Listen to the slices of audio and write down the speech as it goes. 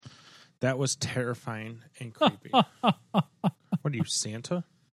That was terrifying and creepy. What are you, Santa?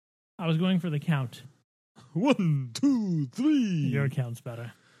 I was going for the count. 1, 2, 3. Your count's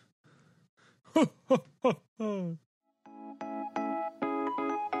better.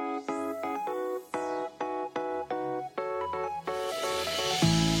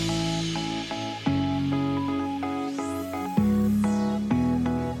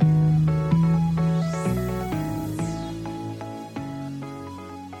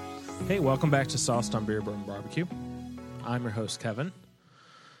 Hey, welcome back to Sauced on Beer, Bourbon, Barbecue. I'm your host, Kevin,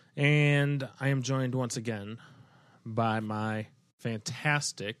 and I am joined once again by my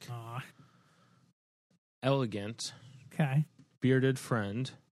fantastic, elegant, bearded friend,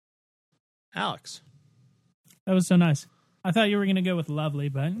 Alex. That was so nice. I thought you were going to go with lovely,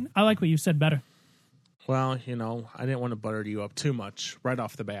 but I like what you said better. Well, you know, I didn't want to butter you up too much right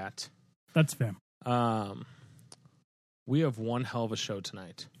off the bat. That's fair. We have one hell of a show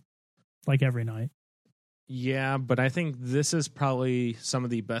tonight. Like every night. Yeah, but I think this is probably some of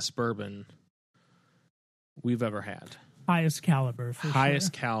the best bourbon we've ever had. Highest caliber, for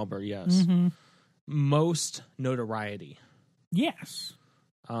Highest sure. caliber, yes. Mm-hmm. Most notoriety. Yes.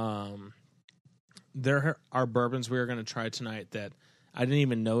 There are bourbons we are going to try tonight that I didn't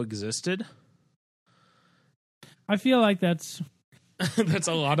even know existed. I feel like that's That's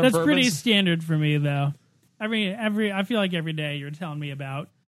a lot of that's bourbons. pretty standard for me, though. I feel like every day you're telling me about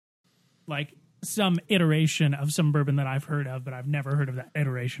like some iteration of some bourbon that I've heard of, but I've never heard of that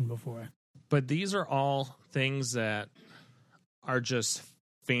iteration before. But these are all things that are just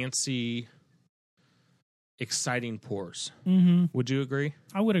fancy, exciting pours. Mm-hmm. Would you agree?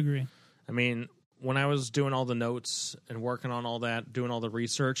 I would agree. I mean, when I was doing all the notes and working on all that, doing all the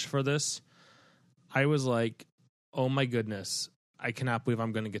research for this, I was like, oh my goodness, I cannot believe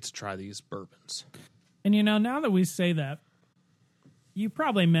I'm going to get to try these bourbons. And you know, now that we say that, you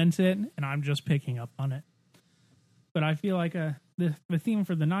probably meant it, and I'm just picking up on it. But I feel like the theme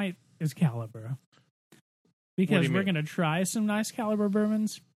for the night is caliber. Because we're going to try some nice caliber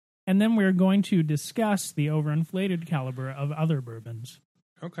bourbons, and then we're going to discuss the overinflated caliber of other bourbons.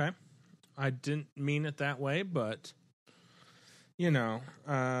 Okay. I didn't mean it that way, but, you know,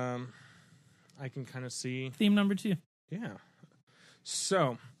 I can kind of see. Theme number 2. Yeah.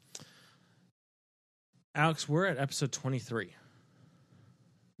 So, Alex, we're at episode 23.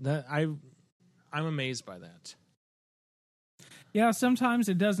 I'm amazed by that. Yeah, sometimes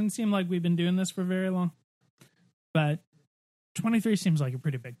it doesn't seem like we've been doing this for very long. But 23 seems like a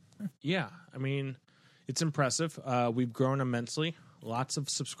pretty big number. Yeah, I mean, it's impressive. We've grown immensely. Lots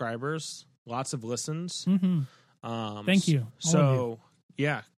of subscribers, lots of listens. Mm-hmm. Thank you. So,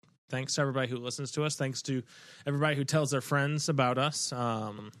 yeah, thanks to everybody who listens to us. Thanks to everybody who tells their friends about us.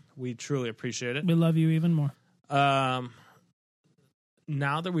 We truly appreciate it. We love you even more.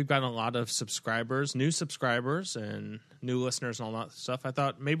 Now that we've gotten a lot of subscribers, new subscribers and new listeners and all that stuff, I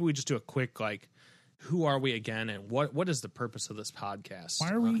thought maybe we just do a quick, like, who are we again and what is the purpose of this podcast?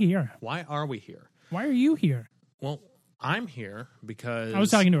 Why are we here? Why are we here? Why are you here? Well, I'm here because... I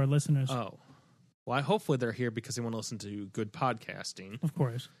was talking to our listeners. Oh. Well, hopefully they're here because they want to listen to good podcasting. Of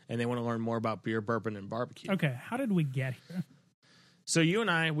course. And they want to learn more about beer, bourbon, and barbecue. Okay, how did we get here? So you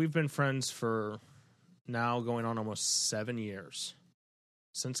and I, we've been friends for now going on almost 7 years.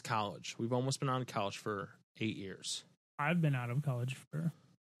 Since college. We've almost been out of college for 8 years. I've been out of college for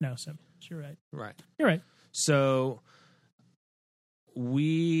 7 years. You're right. Right. You're right. So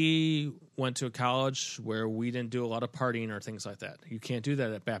we went to a college where we didn't do a lot of partying or things like that. You can't do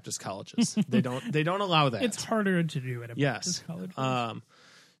that at Baptist colleges. They don't allow that. It's harder to do at a Baptist college.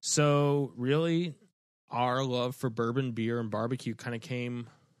 So really our love for bourbon, beer, and barbecue kind of came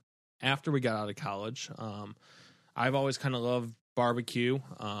after we got out of college. I've always kind of loved barbecue.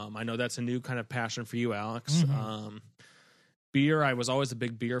 I know that's a new kind of passion for you, Alex. Mm-hmm. Beer, I was always a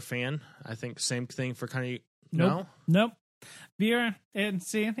big beer fan. I think same thing for kind of... Nope. Beer, and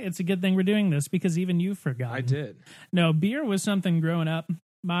see, it's a good thing we're doing this because even you forgot. I did. No, beer was something growing up.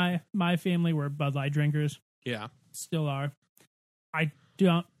 My family were Bud Light drinkers. Yeah. Still are. I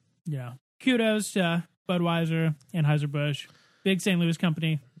don't, kudos to Budweiser, Anheuser-Busch, big St. Louis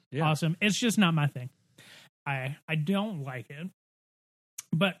company. Yeah. Awesome. It's just not my thing. I don't like it.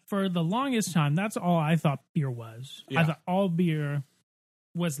 But for the longest time, that's all I thought beer was. Yeah. I thought all beer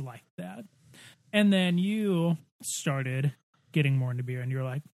was like that. And then you started getting more into beer, and you're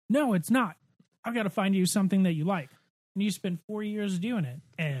like, no, it's not. I've got to find you something that you like. And you spent 4 years doing it.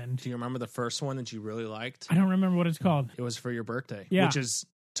 And do you remember the first one that you really liked? I don't remember what it's called. It was for your birthday, Yeah. which is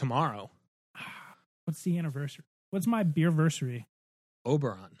tomorrow. What's the anniversary? What's my beerversary?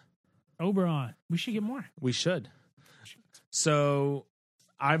 Oberon. Oberon. We should get more. We should. So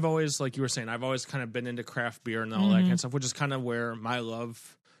I've always, like you were saying, I've always kind of been into craft beer and all that kind of stuff, which is kind of where my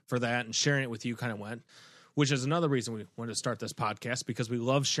love for that and sharing it with you kind of went, which is another reason we wanted to start this podcast, because we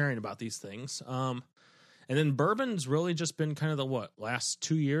love sharing about these things. And then bourbon's really just been kind of the last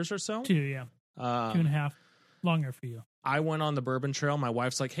 2 years or so? 2, yeah. 2.5. Longer for you. I went on the bourbon trail. My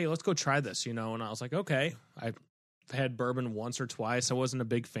wife's like, hey, let's go try this, and I was like, okay. I've had bourbon once or twice. I wasn't a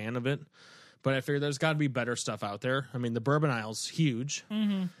big fan of it, but I figured there's got to be better stuff out there. I mean, the bourbon aisle's huge,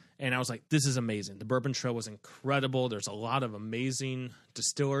 and I was like, this is amazing. The bourbon trail was incredible. There's a lot of amazing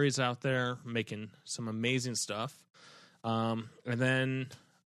distilleries out there making some amazing stuff. And then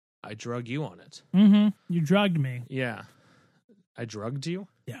I drug you on it. You drugged me. Yeah. I drugged you?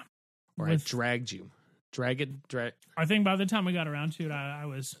 Yeah. Or I dragged you. Drag. I think by the time we got around to it, I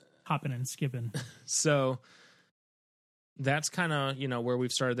was hopping and skipping. So that's kind of, where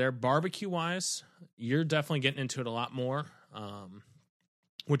we've started there. Barbecue wise, you're definitely getting into it a lot more,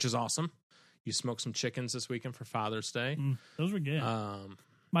 which is awesome. You smoked some chickens this weekend for Father's Day. Those were good.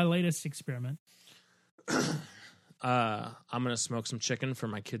 My latest experiment. I'm going to smoke some chicken for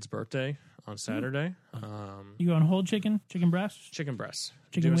my kid's birthday on Saturday. You going whole chicken breast? Chicken breast.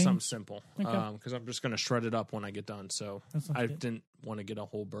 Chicken Doing wings? something simple. Okay. Because I'm just going to shred it up when I get done. So I didn't want to get a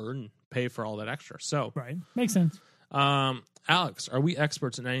whole bird and pay for all that extra. So Right. Makes sense. Alex, are we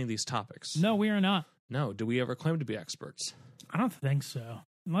experts in any of these topics? No, we are not. No. Do we ever claim to be experts? I don't think so.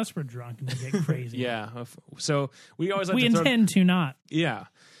 Unless we're drunk and we get crazy. Yeah. So we always like we to intend to not. Yeah.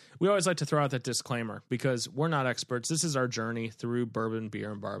 We always like to throw out that disclaimer because we're not experts. This is our journey through bourbon,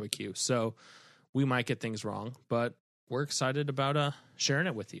 beer, and barbecue. So we might get things wrong, but we're excited about sharing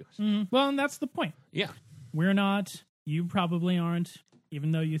it with you. Well, and that's the point. Yeah. We're not. You probably aren't.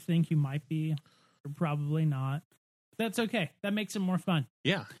 Even though you think you might be, you're probably not. That's okay. That makes it more fun.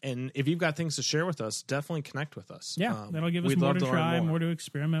 Yeah. And if you've got things to share with us, definitely connect with us. Yeah. That'll give us more to try, more to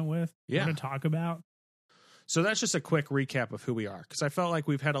experiment with, more to talk about. So that's just a quick recap of who we are, because I felt like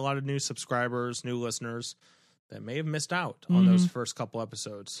we've had a lot of new subscribers, new listeners that may have missed out on those first couple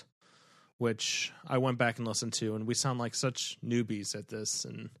episodes, which I went back and listened to, and we sound like such newbies at this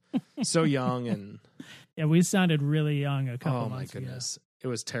and so young. And yeah, we sounded really young a couple months ago. Oh, my goodness. It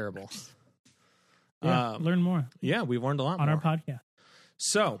was terrible. Yeah, learn more. Yeah, we've learned a lot on more. our podcast.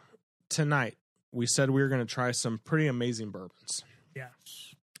 So tonight, we said we were going to try some pretty amazing bourbons.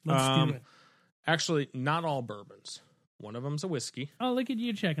 Yes. Let's do it. Actually, not all bourbons. One of them's a whiskey. Oh, look at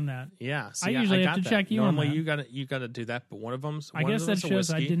you checking that. Yeah, see, I usually have to check you on that. Normally, you got to do that, but one of them's. I guess that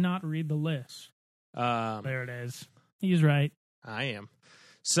shows I did not read the list. There it is. He's right. I am.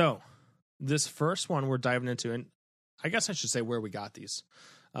 So this first one we're diving into, and I guess I should say where we got these.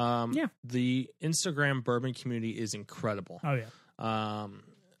 The Instagram bourbon community is incredible. Oh yeah.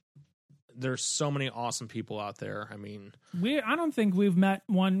 There's so many awesome people out there. I mean, I don't think we've met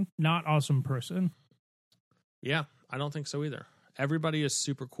one not awesome person. Yeah, I don't think so either. Everybody is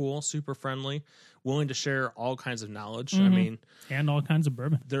super cool, super friendly, willing to share all kinds of knowledge. I mean, and all kinds of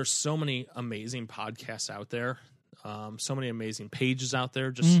bourbon. There's so many amazing podcasts out there. So many amazing pages out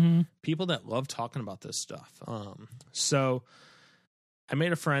there. Just people that love talking about this stuff. So I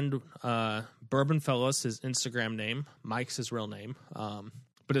made a friend, Bourbon Fellas, his Instagram name. Mike's his real name.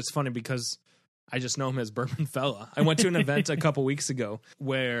 But it's funny because I just know him as Bourbon Fella. I went to an event a couple weeks ago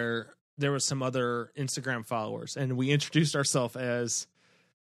where there was some other Instagram followers, and we introduced ourselves as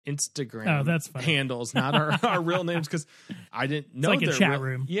Instagram handles, not our real names, because I didn't know. It's like a chat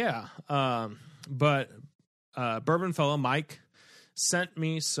room. Yeah. But Bourbon Fella, Mike, sent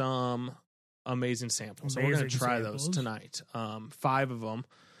me some amazing samples. So we're going to try those tonight. 5 of them.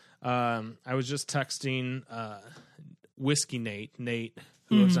 I was just texting Whiskey Nate,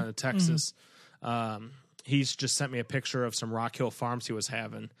 who lives out of Texas. He's just sent me a picture of some Rock Hill Farms he was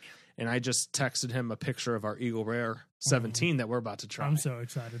having, and I just texted him a picture of our Eagle Rare 17 that we're about to try. I'm so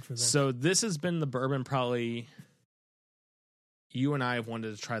excited for this. So this has been the bourbon probably you and I have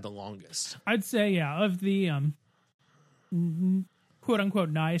wanted to try the longest. I'd say, yeah, of the quote-unquote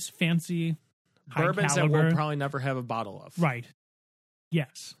nice, fancy, bourbons that we'll probably never have a bottle of. Right.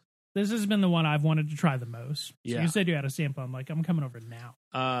 Yes. This has been the one I've wanted to try the most. So you said you had a sample. I'm like, I'm coming over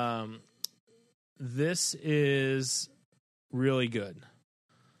now. This is really good.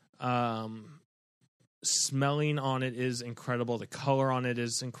 Smelling on it is incredible. The color on it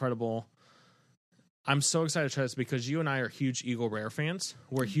is incredible. I'm so excited to try this because you and I are huge Eagle Rare fans.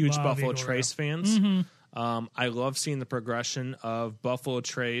 We're huge Buffalo Trace fans. I love seeing the progression of Buffalo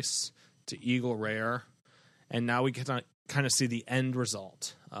Trace to Eagle Rare, and now we can kind of see the end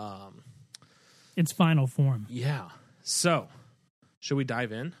result. Its final form. Yeah. So, should we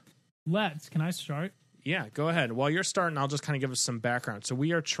dive in? Let's. Can I start? Yeah, go ahead. While you're starting, I'll just kind of give us some background. So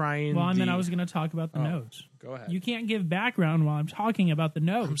we are trying. Well, and then I was going to talk about the nose. Go ahead. You can't give background while I'm talking about the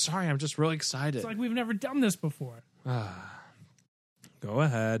nose. I'm sorry. I'm just really excited. It's like we've never done this before. Go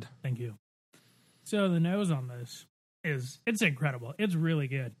ahead. Thank you. So the nose on this it's incredible. It's really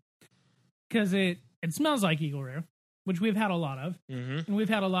good because it smells like Eagle Rare, which we've had a lot of, and we've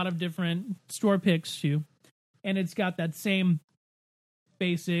had a lot of different store picks too. And it's got that same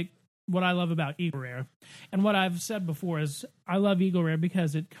basic. What I love about Eagle Rare, and what I've said before is I love Eagle Rare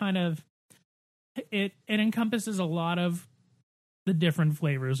because it kind of it encompasses a lot of the different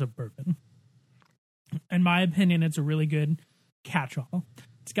flavors of bourbon. In my opinion, it's a really good catch-all.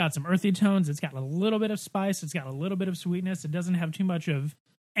 It's got some earthy tones. It's got a little bit of spice. It's got a little bit of sweetness. It doesn't have too much of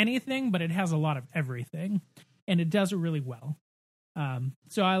anything, but it has a lot of everything, and it does it really well.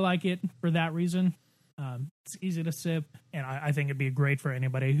 So I like it for that reason. It's easy to sip, and I think it'd be great for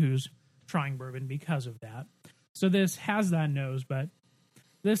anybody who's trying bourbon because of that. So this has that nose, but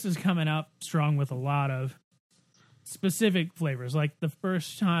this is coming up strong with a lot of specific flavors. Like the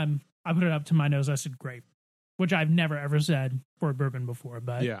first time I put it up to my nose, I said grape, which I've never ever said for bourbon before.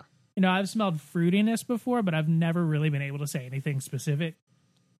 But Yeah. you know, I've smelled fruitiness before, but I've never really been able to say anything specific.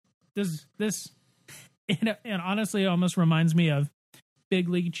 This and honestly, it almost reminds me of Big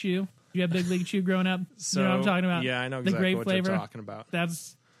League Chew. You have Big League Chew growing up? So, you know what I'm talking about? Yeah, I know the exactly grape what flavor. you're talking about.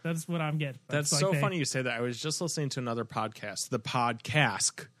 That's what I'm getting. That's like so funny you say that. I was just listening to another podcast, the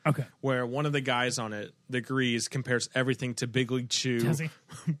Podcast, Okay. where one of the guys on it, the Grease, compares everything to Big League Chew, Does he?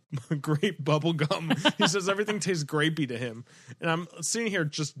 grape bubble gum. He says everything tastes grapey to him. And I'm sitting here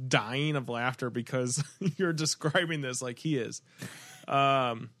just dying of laughter because you're describing this like he is.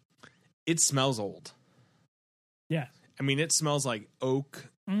 It smells old. Yeah. I mean, it smells like oak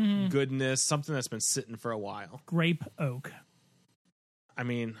goodness, something that's been sitting for a while. Grape oak. I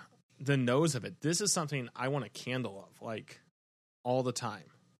mean, the nose of it. This is something I want a candle of, like, all the time.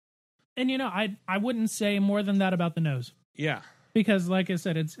 And you know, I wouldn't say more than that about the nose. Yeah. Because like I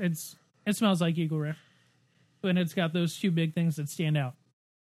said, it smells like Eagle Rare. And it's got those two big things that stand out.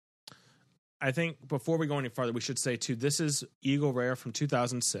 I think before we go any farther, we should say, too, this is Eagle Rare from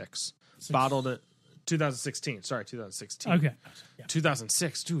 2006. Bottled at 2016. Sorry, 2016. Okay. Yeah.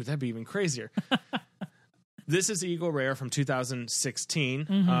 2006. Dude, that'd be even crazier. This is Eagle Rare from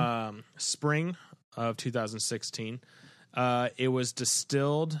 2016, spring of 2016. It was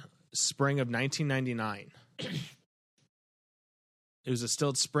distilled spring of 1999. It was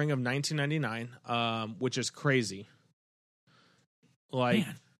distilled spring of 1999, which is crazy. Like,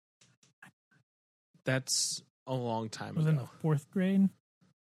 Man. that's a long time Was in the ago. fourth grade?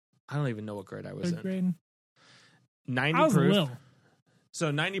 I don't even know what grade I was Third in. grade? 90 I was proof. little.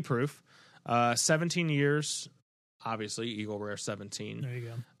 So 90 proof. 17 years, obviously, Eagle Rare 17. There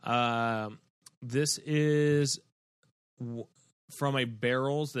you go. This is from a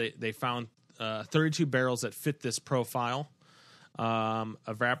barrels. They found 32 barrels that fit this profile.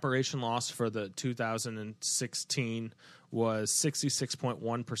 Evaporation loss for the 2016 was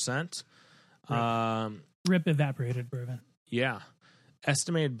 66.1%. Rip evaporated bourbon. Yeah.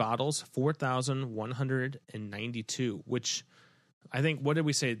 Estimated bottles, 4,192, which I think, what did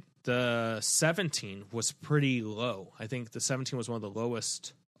we say? The 17 was pretty low. I think the 17 was one of the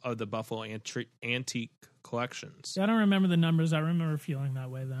lowest of the Buffalo Antique collections. I don't remember the numbers. I remember feeling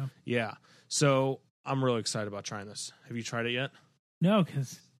that way, though. Yeah. So I'm really excited about trying this. Have you tried it yet? No,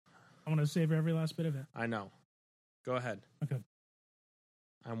 because I want to savor every last bit of it. I know. Go ahead. Okay.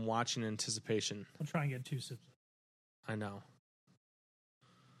 I'm watching in anticipation. I'll try and get 2 sips. I know.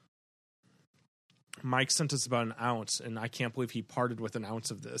 Mike sent us about an ounce, and I can't believe he parted with an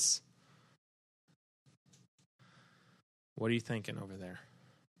ounce of this. What are you thinking over there?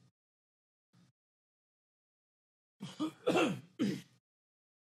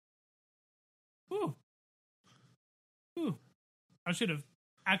 Ooh. Ooh. I should have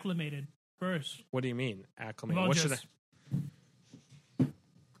acclimated first. What do you mean, acclimate? Well, What should I?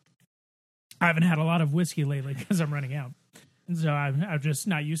 I haven't had a lot of whiskey lately because I'm running out, and so I'm just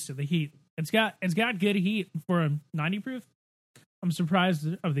not used to the heat. It's got good heat for a 90 proof. I'm surprised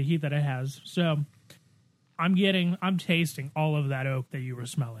of the heat that it has. So I'm tasting all of that oak that you were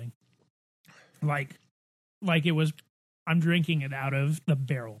smelling, like it was. I'm drinking it out of the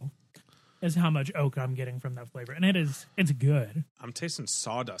barrel. Is how much oak I'm getting from that flavor, and it's good. I'm tasting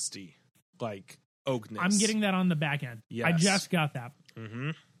sawdusty, like oakness. I'm getting that on the back end. Yes. I just got that.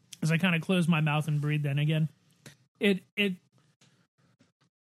 Mm-hmm. As I kind of close my mouth and breathe in again.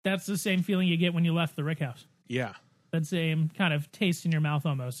 That's the same feeling you get when you left the Rick House. Yeah. That same kind of taste in your mouth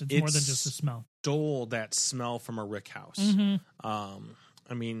almost. It's more than just a smell. Stole that smell from a Rick House. Mm-hmm. I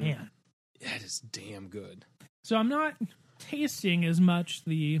mean, Man. That is damn good. So I'm not tasting as much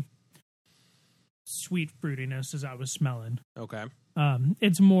the sweet fruitiness as I was smelling. Okay.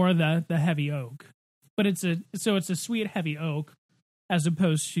 It's more the heavy oak, but it's a sweet heavy oak as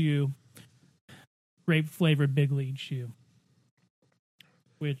opposed to grape flavored Big Lead Chew,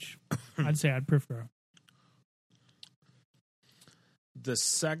 which I'd say I'd prefer. The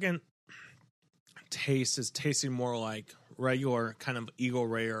second taste is tasting more like regular kind of Eagle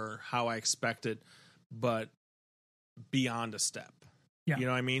Rare, how I expected, but beyond a step. Yeah. You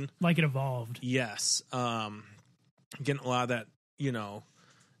know what I mean? Like it evolved. Yes. Getting a lot of that, you know,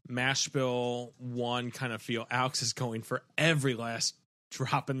 mash bill one kind of feel. Alex is going for every last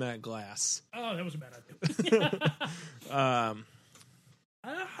drop in that glass. Oh, that was a bad idea.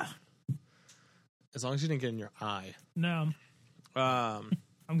 As long as you didn't get in your eye. No,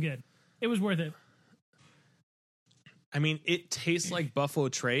 I'm good. It was worth it. I mean, it tastes like Buffalo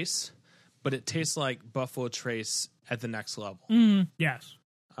Trace, but it tastes like Buffalo Trace at the next level. Yes.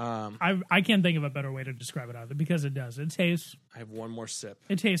 I I can't think of a better way to describe it either, because it does. It tastes have one more sip.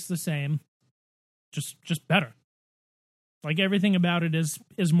 the same, just better. Like everything about it is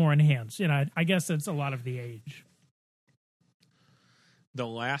more enhanced, and I guess it's a lot of the age. The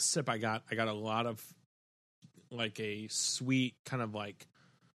last sip I got a lot of like a sweet kind of like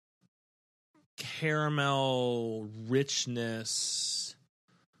caramel richness,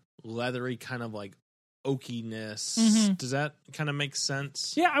 leathery kind of like oakiness. Mm-hmm. Does that kind of make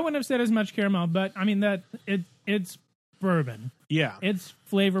sense? Yeah, I wouldn't have said as much caramel, but I mean that it's bourbon. Yeah. Its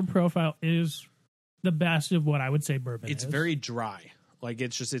flavor profile is the best of what I would say bourbon is. It's very dry. Like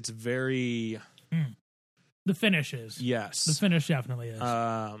it's very the finish is. yes. The finish definitely is.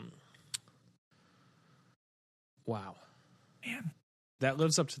 Wow. Man. That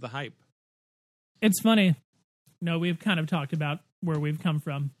lives up to the hype. It's funny. No, we've kind of talked about where we've come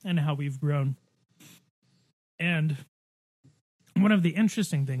from and how we've grown. And one of the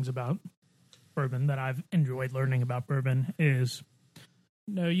interesting things about bourbon that I've enjoyed learning about bourbon is,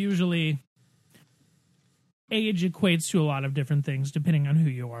 usually age equates to a lot of different things depending on who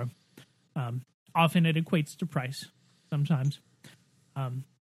you are. Often it equates to price sometimes.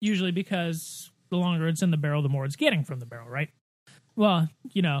 Usually because the longer it's in the barrel, the more it's getting from the barrel, right? Well,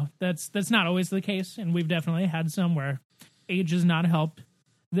 that's not always the case, and we've definitely had some where age has not helped.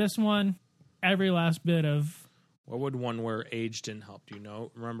 This one, every last bit of... What would one where age didn't help? Do you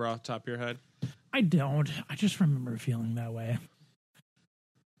know? Remember off the top of your head? I don't. I just remember feeling that way.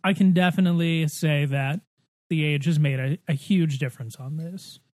 I can definitely say that the age has made a huge difference on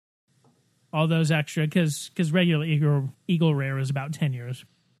this. All those extra, because regular Eagle Rare is about 10 years.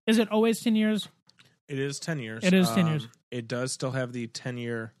 Is it always 10 years? It is 10 years. It is 10 years. It does still have the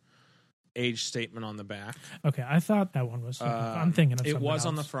 10-year age statement on the back. Okay, I thought that one was... I'm thinking of something It was else.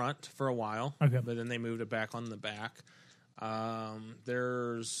 on the front for a while, Okay. but then they moved it back on the back.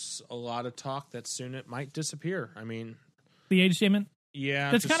 There's a lot of talk that soon it might disappear. I mean... The age statement?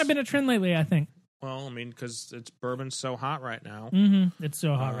 Yeah. That's kind of been a trend lately, I think. Well, I mean, because it's bourbon's so hot right now. Mm-hmm. It's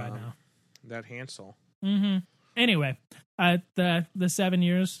so hot right now. That Hansel. Mm-hmm. Anyway, the 7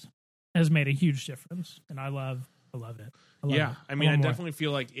 years has made a huge difference, and I love it. Yeah, I mean, I more. definitely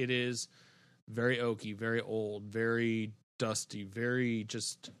feel like it is very oaky, very old, very dusty, very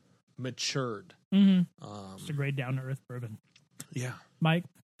just matured. Mm-hmm. It's a great down-to-earth bourbon. Yeah. Mike,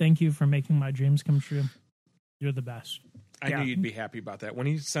 thank you for making my dreams come true. You're the best. I knew you'd be happy about that. When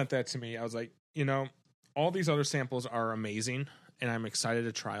he sent that to me, I was like, all these other samples are amazing, and I'm excited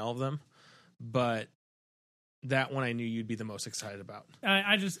to try all of them. But that one I knew you'd be the most excited about.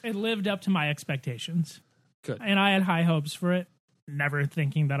 It lived up to my expectations. Good. And I had high hopes for it, never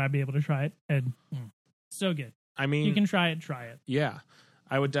thinking that I'd be able to try it. And so good. I mean, you can try it. Yeah.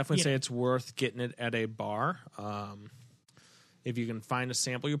 I would definitely say it's worth getting it at a bar. If you can find a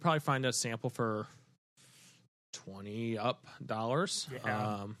sample, you'll probably find a sample for $20 up.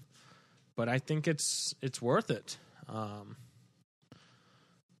 Yeah. But I think it's worth it.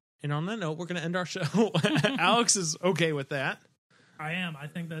 And on that note, we're going to end our show. Alex is okay with that. I am. I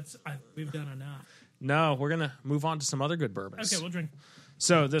think we've done enough. No, we're going to move on to some other good bourbons. Okay, we'll drink.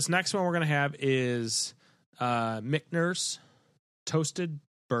 So this next one we're going to have is Michner's Toasted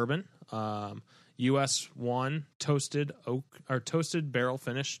Bourbon, US 1 toasted oak or toasted barrel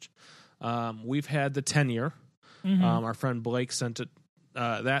finished. We've had the 10-year. Mm-hmm. Our friend Blake sent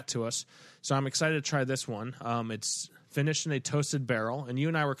that to us. So I'm excited to try this one. It's finished in a toasted barrel, and you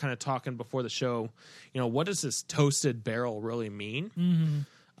and I were kind of talking before the show, what does this toasted barrel really mean?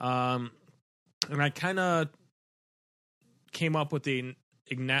 Mm-hmm. And I kind of came up with the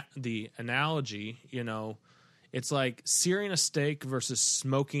analogy, It's like searing a steak versus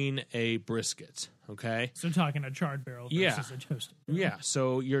smoking a brisket. Okay. So talking a charred barrel versus a toasted barrel. Yeah.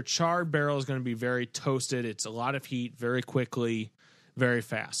 So your charred barrel is going to be very toasted. It's a lot of heat, very quickly, very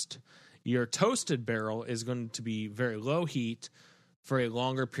fast. Your toasted barrel is going to be very low heat for a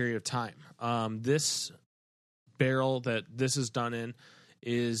longer period of time. This barrel that this is done in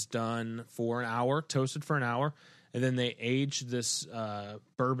is done for an hour, toasted for an hour. And then they age this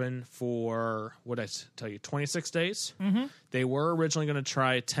bourbon for, what did I tell you, 26 days? Mm-hmm. They were originally going to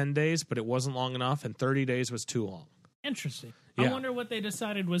try 10 days, but it wasn't long enough, and 30 days was too long. Interesting. Yeah. I wonder what they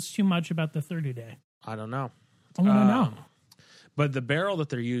decided was too much about the 30-day. I don't know. I want to know. But the barrel that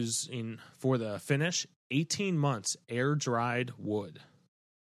they're using for the finish, 18 months air-dried wood.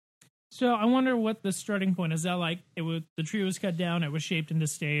 So I wonder what the starting point is. That like the tree was cut down, it was shaped into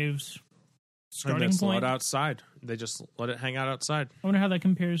staves. Starting and point. Let outside. They just let it hang out outside. I wonder how that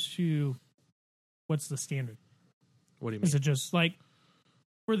compares to what's the standard. What do you mean? Is it just like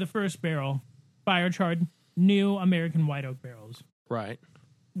for the first barrel, fire charred, new American white oak barrels? Right.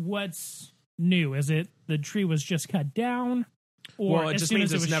 What's new? Is it the tree was just cut down, or Well, it as just soon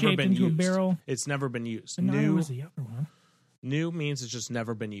means as it it's was never shaped been into used. a barrel? It's never been used. But no, it was the other one. New means it's just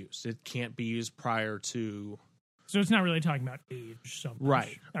never been used. It can't be used prior to. So it's not really talking about age so much.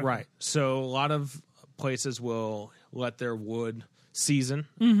 Right, Okay. right. So a lot of places will let their wood season,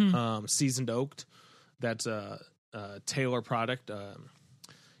 seasoned oaked. That's a Taylor product.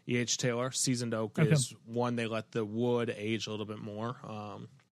 E.H. Taylor seasoned oak is one they let the wood age a little bit more.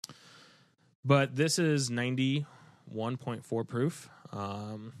 But this is 91.4 proof.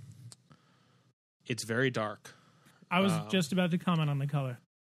 It's very dark. I was just about to comment on the color.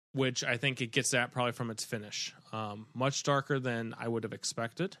 Which I think it gets that probably from its finish. Much darker than I would have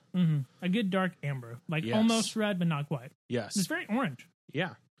expected. Mm-hmm. A good dark amber, like Yes. almost red, but not quite. Yes. It's very orange,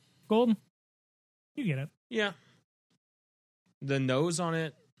 Yeah. golden. You get it. Yeah. The nose on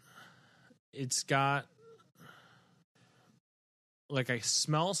it, it's got like I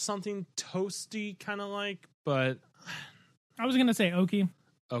smell something toasty kind of like, but I was gonna say oaky.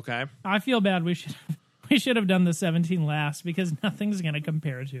 okay. I feel bad. We should have done the 17 last because nothing's gonna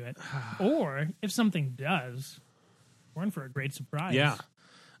compare to it. Or if something does, we're in for a great surprise. Yeah.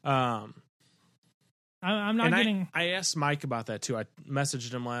 I'm not and getting. I asked Mike about that too. I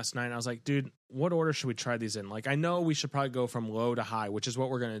messaged him last night. And I was like, dude, what order should we try these in? Like, I know we should probably go from low to high, which is what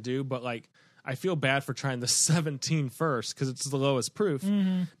we're going to do. But like, I feel bad for trying the 17 first because it's the lowest proof.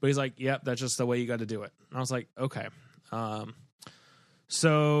 Mm-hmm. But he's like, yep, that's just the way you got to do it. And I was like, okay.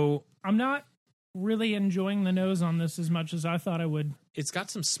 So I'm not really enjoying the nose on this as much as I thought I would. it's got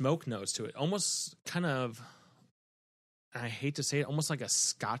some smoke nose to it. Almost kind of, I hate to say it, almost like a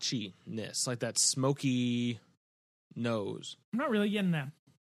scotchiness, like that smoky nose. I'm not really getting that.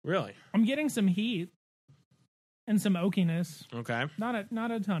 Really? I'm getting some heat and some oakiness. Okay. Not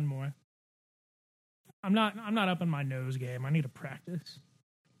a ton more. I'm not up in my nose game. I need to practice.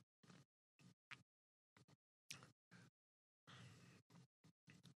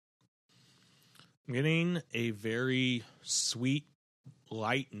 I'm getting a very sweet,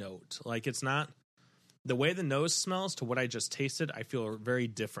 light note. Like it's not the way the nose smells to what I just tasted. I feel very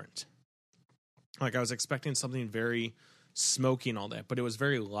different. Like I was expecting something very smoky and all that, but it was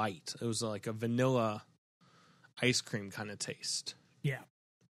very light. It was like a vanilla ice cream kind of taste. Yeah.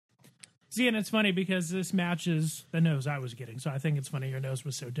 See, and it's funny because this matches the nose I was getting. So I think it's funny your nose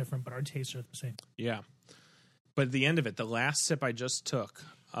was so different, but our tastes are the same. Yeah. But at the end of it, the last sip I just took,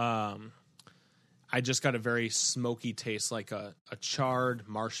 I just got a very smoky taste, like a charred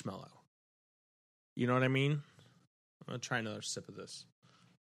marshmallow. You know what I mean? I'm going to try another sip of this.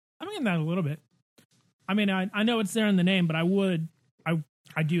 I'm getting that a little bit. I mean, I know it's there in the name, but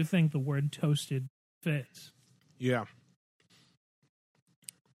I do think the word toasted fits. Yeah.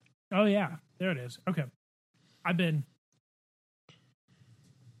 Oh, yeah. There it is. Okay. I've been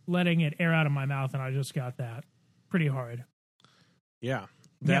letting it air out of my mouth, and I just got that pretty hard. Yeah.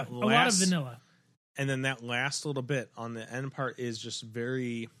 A lot of vanilla. And then that last little bit on the end part is just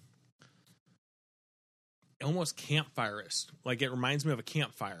very almost campfire-ish. Like it reminds me of a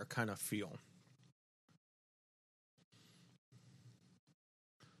campfire kind of feel.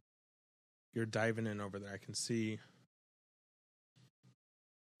 You're diving in over there. I can see.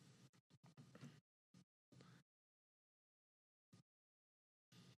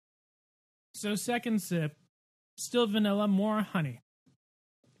 So second sip, still vanilla, more honey.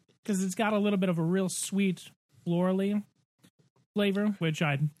 Because it's got a little bit of a real sweet, florally flavor, which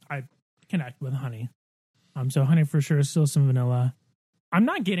I connect with honey. So honey for sure, still some vanilla. I'm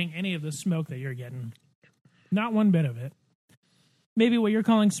not getting any of the smoke that you're getting. Not one bit of it. Maybe what you're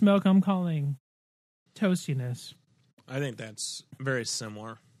calling smoke, I'm calling toastiness. I think that's very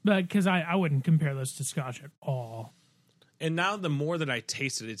similar. But because I wouldn't compare those to Scotch at all. And now the more that I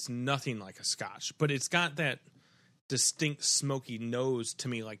taste it, it's nothing like a Scotch, but it's got that distinct smoky nose to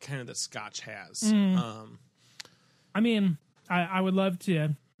me, like kind of that Scotch has. I mean, I would love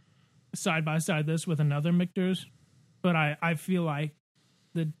to side by side this with another Michter's, but I feel like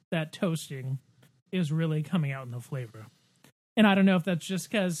that toasting is really coming out in the flavor. And I don't know if that's just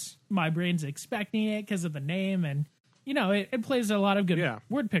because my brain's expecting it because of the name, and it plays a lot of good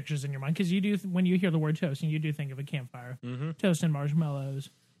word pictures in your mind, because you do, when you hear the word toasting, you do think of a campfire, toast and marshmallows,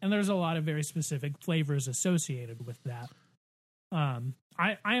 and there's a lot of very specific flavors associated with that.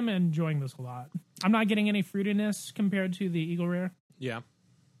 I am enjoying this a lot. I'm not getting any fruitiness compared to the Eagle Rare. Yeah.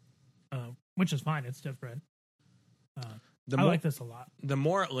 Which is fine. It's different. I like this a lot. The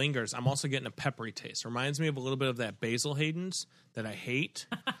more it lingers, I'm also getting a peppery taste. Reminds me of a little bit of that Basil Hayden's that I hate,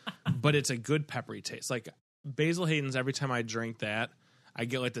 but it's a good peppery taste. Like Basil Hayden's, every time I drink that, I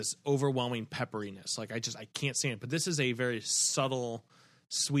get like this overwhelming pepperiness. Like I can't stand it. But this is a very subtle,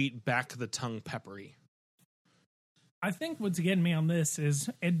 sweet, back of the tongue peppery. I think what's getting me on this is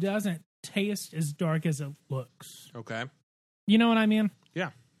it doesn't taste as dark as it looks. Okay. You know what I mean?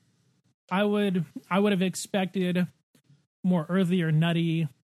 Yeah. I would have expected more earthier,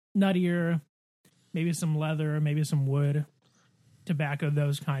 nuttier, maybe some leather, maybe some wood, tobacco,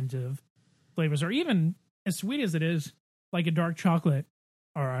 those kinds of flavors. Or even as sweet as it is, like a dark chocolate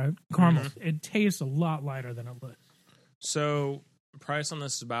or a caramel, it tastes a lot lighter than it looks. So price on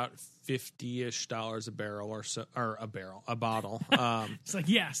this is about $50-ish a barrel or so, or a bottle. It's like,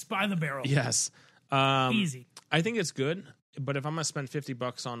 yes, buy the barrel. Yes. Easy. I think it's good, but if I'm going to spend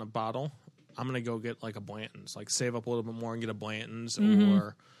 $50 on a bottle, I'm going to go get like a Blanton's, like save up a little bit more and get a Blanton's,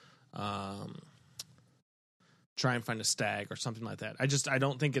 or try and find a Stag or something like that. I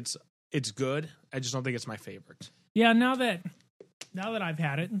don't think it's good. I just don't think it's my favorite. Yeah, now that I've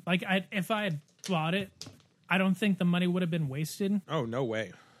had it, like if I had bought it, I don't think the money would have been wasted. Oh, no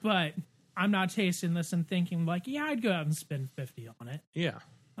way. But I'm not tasting this and thinking like, yeah, I'd go out and spend $50 on it. Yeah.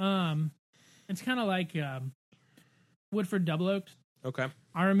 It's kind of like Woodford Double Oaked. Okay.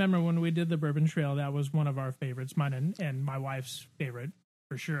 I remember when we did the Bourbon Trail, that was one of our favorites, mine and my wife's favorite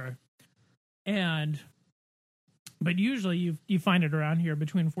for sure. But usually you find it around here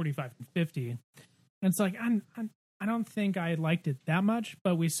between 45 and 50. And it's like, I don't think I liked it that much,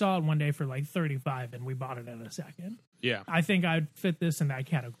 but we saw it one day for like 35 and we bought it in a second. Yeah. I think I'd fit this in that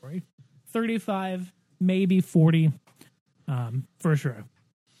category. 35, maybe 40, for sure.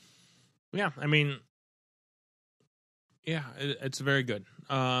 Yeah, I mean, yeah, it's very good.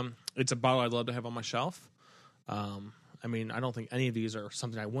 It's a bottle I'd love to have on my shelf. I mean, I don't think any of these are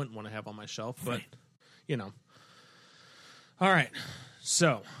something I wouldn't want to have on my shelf, but, All right,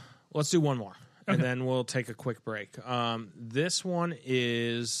 so let's do one more, and then we'll take a quick break. This one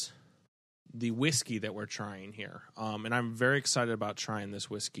is the whiskey that we're trying here, and I'm very excited about trying this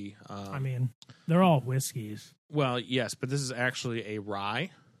whiskey. I mean, they're all whiskeys. Well, yes, but this is actually a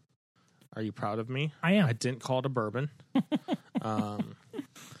rye. Are you proud of me? I am. I didn't call it a bourbon. No,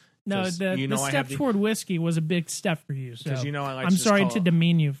 the step toward whiskey was a big step for you. So I like I'm sorry to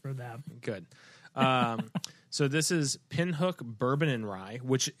demean you for that. Good. So this is Pinhook Bourbon and Rye,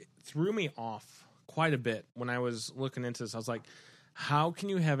 which threw me off quite a bit when I was looking into this. I was like, how can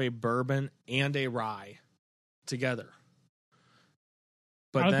you have a bourbon and a rye together?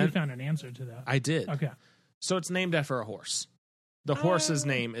 But I then hope you found an answer to that. I did. Okay. So it's named after a horse. The horse's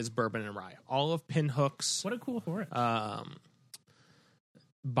name is Bourbon and Rye. All of Pinhook's what a cool horse.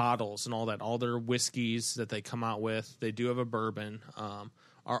 Bottles and all that, all their whiskeys that they come out with, they do have a bourbon,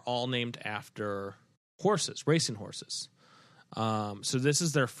 are all named after horses, racing horses. So this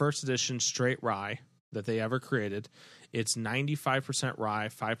is their first edition straight rye that they ever created. It's 95% rye,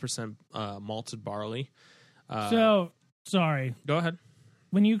 5% malted barley. So, sorry. Go ahead.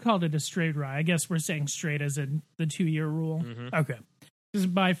 When you called it a straight rye, I guess we're saying straight as in the 2-year rule. Mm-hmm. Okay. Because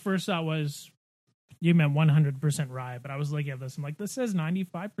my first thought was you meant 100% rye, but I was looking at this. I'm like, this says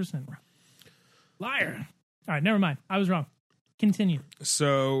 95% rye. Liar. All right, never mind. I was wrong. Continue.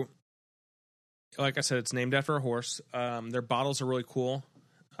 So, like I said, it's named after a horse. Their bottles are really cool.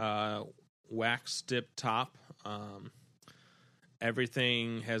 Wax dip top.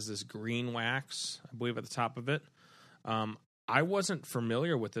 Everything has this green wax, I believe, at the top of it. I wasn't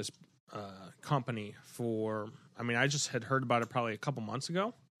familiar with this company I just had heard about it probably a couple months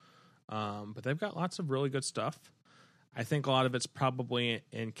ago. But they've got lots of really good stuff. I think a lot of it's probably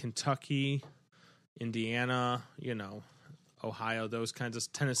in Kentucky, Indiana, Ohio, those kinds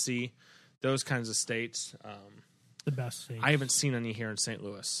of Tennessee, those kinds of states. The best state. I haven't seen any here in St.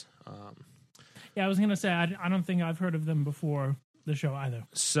 Louis. Yeah, I was gonna say I don't think I've heard of them before the show either.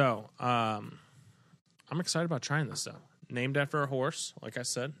 So, I'm excited about trying this though. Named after a horse, like I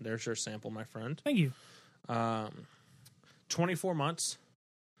said. There's your sample, my friend. Thank you. 24 months.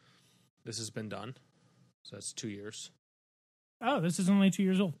 This has been done. So that's 2 years. Oh, this is only 2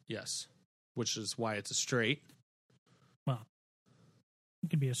 years old. Yes. Which is why it's a straight. Well, it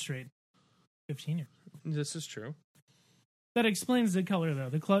could be a straight 15 years. This is true. That explains the color, though.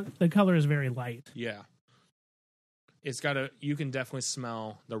 The color is very light. Yeah. It's got you can definitely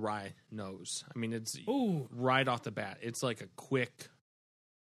smell the rye nose. I mean, it's right off the bat. It's like a quick.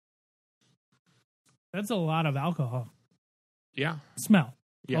 That's a lot of alcohol. Yeah. Smell.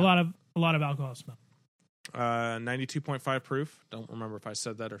 Yeah. A lot of alcohol smell. 92.5 proof. Don't remember if I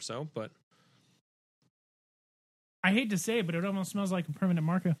said that or so, but. I hate to say it, but it almost smells like a permanent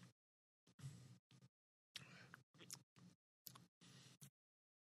marker.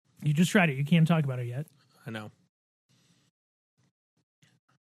 You just tried it. You can't talk about it yet. I know.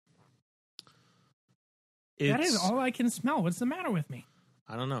 That is all I can smell. What's the matter with me?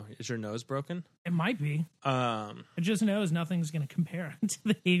 I don't know. Is your nose broken? It might be. It just knows nothing's going to compare to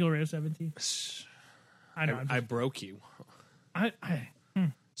the Eagle Rare 17. I know. I broke you. I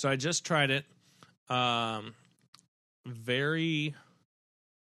So I just tried it. Very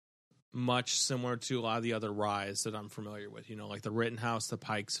much similar to a lot of the other ryes that I'm familiar with. You know, like the Rittenhouse, the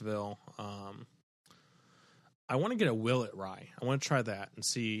Pikesville. I want to get a Willet rye. I want to try that and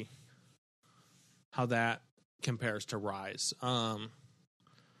see how that compares to ryes.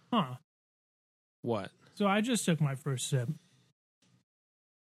 What? So I just took my first sip.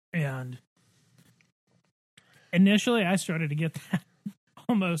 And initially I started to get that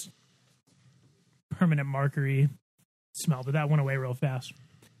almost permanent markery smell, but that went away real fast.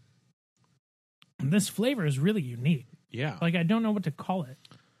 And this flavor is really unique. Yeah. Like, I don't know what to call it.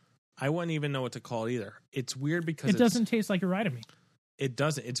 I wouldn't even know what to call it either. It's weird because it doesn't taste like a rye to me. It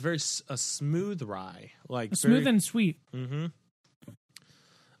doesn't. It's very a smooth rye, like smooth and sweet. Mm-hmm.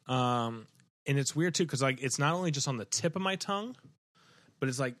 And it's weird too because like it's not only just on the tip of my tongue, but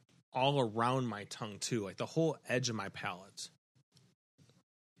it's like all around my tongue too, like the whole edge of my palate.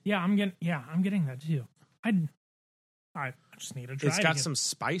 Yeah, I'm getting that too. I just need to try it. It's got some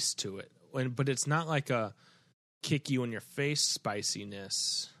spice to it, but it's not like a kick you in your face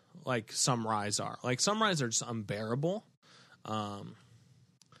spiciness like some ryes are. Like some ryes are just unbearable.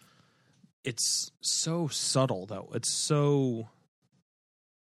 It's so subtle though. It's so,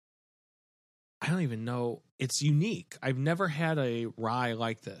 I don't even know. It's unique. I've never had a rye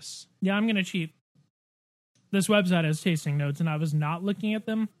like this. Yeah, I'm going to cheat. This website has tasting notes, and I was not looking at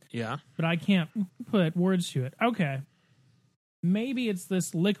them. Yeah. But I can't put words to it. Okay. Maybe it's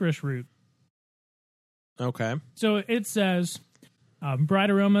this licorice root. Okay. So it says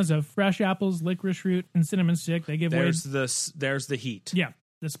bright aromas of fresh apples, licorice root, and cinnamon stick. They give There's the heat. Yeah,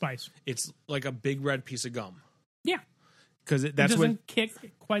 the spice. It's like a big red piece of gum. Yeah. Because it doesn't kick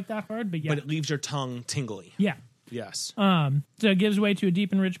quite that hard, but yeah. But it leaves your tongue tingly. Yeah. Yes. So it gives way to a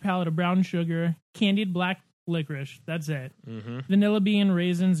deep and rich palate of brown sugar, candied black licorice. That's it. Mm-hmm. Vanilla bean,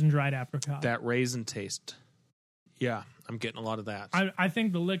 raisins, and dried apricot. That raisin taste. Yeah, I'm getting a lot of that. I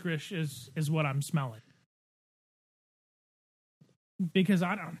think the licorice is what I'm smelling. Because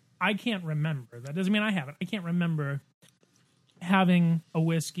I can't remember. That doesn't mean I haven't. I can't remember having a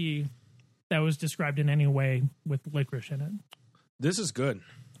whiskey that was described in any way with licorice in it. This is good.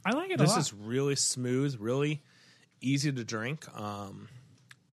 I like it a lot. This is really smooth, really easy to drink.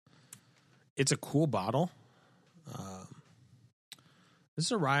 It's a cool bottle. This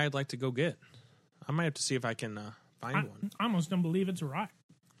is a rye I'd like to go get. I might have to see if I can find one. I almost don't believe it's a rye.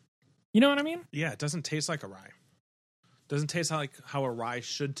 You know what I mean? Yeah, it doesn't taste like a rye. Doesn't taste like how a rye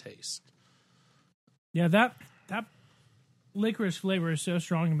should taste. Yeah, that licorice flavor is so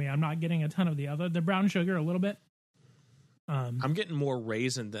strong to me. I'm not getting a ton of the brown sugar a little bit. I'm getting more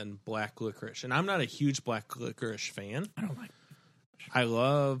raisin than black licorice, and I'm not a huge black licorice fan. I don't like it. I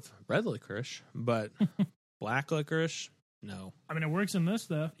love red licorice, but black licorice, no. I mean, it works in this,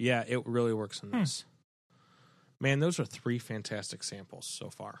 though. Yeah, it really works in this. Man, those are 3 fantastic samples so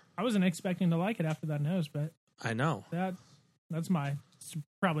far. I wasn't expecting to like it after that nose, but I know. That's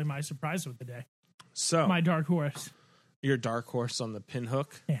probably my surprise of the day. So my dark horse. Your dark horse on the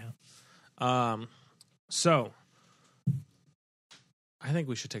pinhook? Yeah. So I think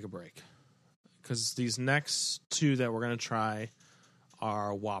we should take a break because these next 2 that we're going to try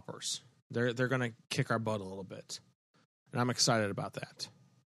are whoppers. They're going to kick our butt a little bit, and I'm excited about that.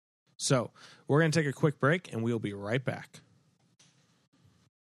 So we're going to take a quick break, and we'll be right back.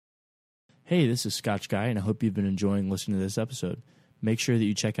 Hey, this is Scotch Guy, and I hope you've been enjoying listening to this episode. Make sure that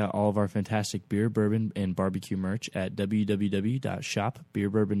you check out all of our fantastic beer, bourbon, and barbecue merch at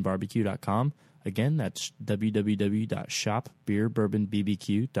www.shopbeerbourbonbbq.com. Again, that's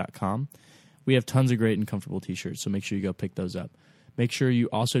www.shopbeerbourbonbbq.com. We have tons of great and comfortable t-shirts, so make sure you go pick those up. Make sure you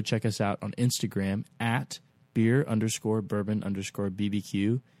also check us out on Instagram at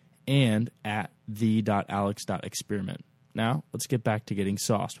beer_bourbon_bbq and at the.alex.experiment. Now, let's get back to getting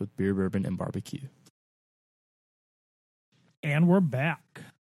sauced with beer, bourbon, and barbecue. And we're back.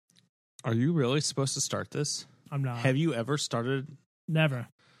 Are you really supposed to start this? I'm not. Have you ever started? Never.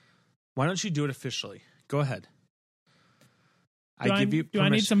 Why don't you do it officially? Go ahead. Do I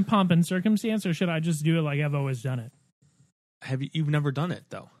need some pomp and circumstance, or should I just do it like I've always done it? You've never done it,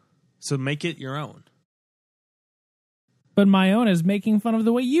 though. So make it your own. But my own is making fun of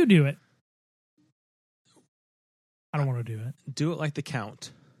the way you do it. I don't want to do it. Do it like the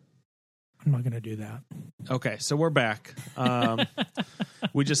Count. I'm not going to do that. Okay, so we're back.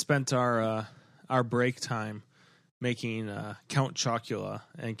 We just spent our break time making Count Chocula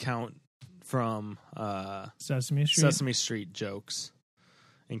and Count from Sesame Street jokes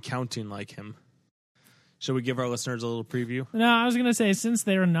and counting like him. Should we give our listeners a little preview? No, I was going to say, since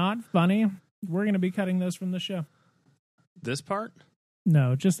they're not funny, we're going to be cutting those from the show. This part?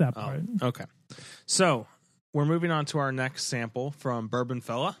 No, just that part. Okay. So we're moving on to our next sample from Bourbon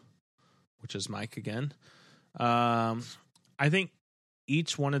Fella, which is Mike again. I think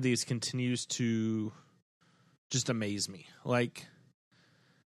each one of these continues to just amaze me. Like,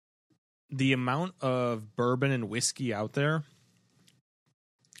 the amount of bourbon and whiskey out there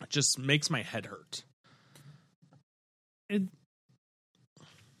just makes my head hurt.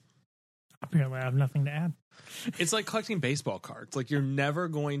 Apparently, I have nothing to add. It's like collecting baseball cards. Like, you're never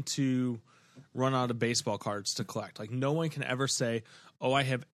going to run out of baseball cards to collect. Like, no one can ever say, oh, I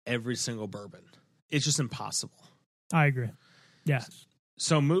have every single bourbon. It's just impossible. I agree. Yes.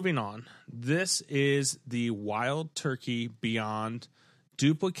 So moving on, this is the Wild Turkey Beyond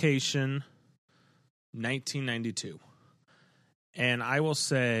Duplication 1992. And I will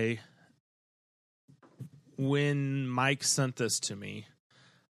say, when Mike sent this to me,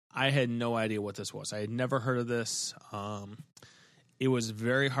 I had no idea what this was. I had never heard of this. It was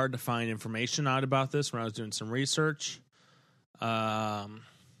very hard to find information out about this when I was doing some research. Alex,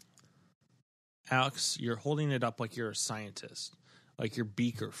 you're holding it up like you're a scientist, like you're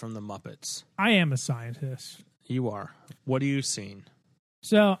Beaker from the Muppets. I am a scientist. You are. What are you seeing?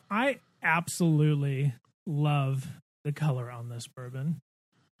 So I absolutely love the color on this bourbon.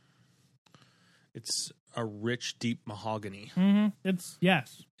 It's a rich, deep mahogany. Mm-hmm.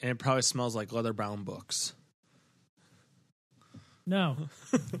 Yes. And it probably smells like leather-bound books. No.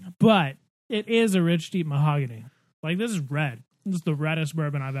 But it is a rich, deep mahogany. Like, this is red. This is the reddest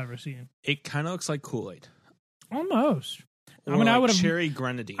bourbon I've ever seen. It kind of looks like Kool-Aid. Almost. Or like I would have cherry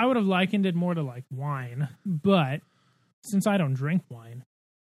grenadine. I would have likened it more to like wine, but since I don't drink wine,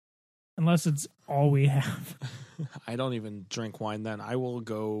 unless it's all we have. I don't even drink wine then. I will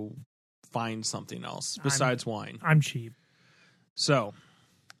go find something else besides wine. I'm cheap. So,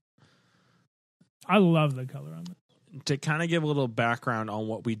 I love the color on it. To kind of give a little background on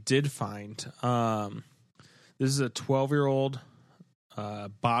what we did find, this is a 12-year-old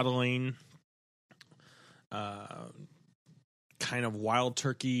bottling kind of wild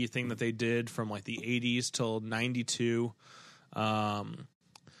turkey thing that they did from like the 80s till 92.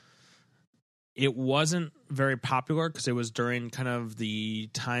 It wasn't very popular because it was during kind of the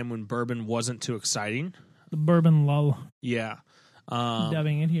time when bourbon wasn't too exciting. The bourbon lull. Yeah.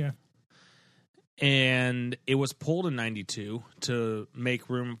 Dubbing it here. And it was pulled in 92 to make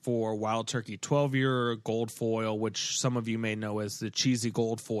room for Wild Turkey 12-year gold foil, which some of you may know as the cheesy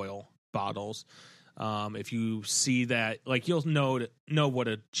gold foil bottles. If you see that, like, you'll know what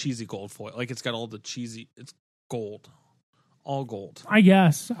a cheesy gold foil, like, it's got all the cheesy, it's gold, all gold. I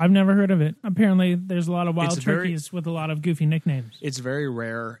guess. I've never heard of it. Apparently, there's a lot of wild turkeys with a lot of goofy nicknames. It's very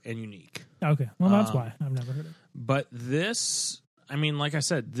rare and unique. Okay. Well, that's why I've never heard of it. But this, I mean, like I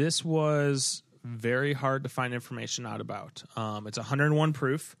said, this was very hard to find information out about. It's 101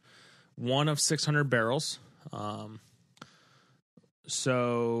 proof, one of 600 barrels.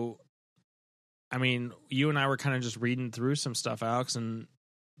 So, I mean, you and I were kind of just reading through some stuff, Alex, and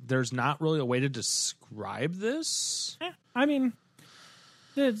there's not really a way to describe this. I mean,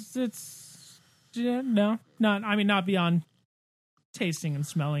 not beyond tasting and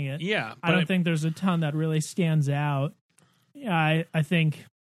smelling it. Yeah. I don't think there's a ton that really stands out. I think,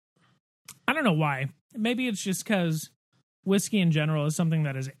 I don't know why. Maybe it's just because whiskey in general is something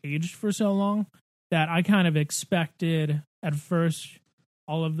that has aged for so long that I kind of expected at first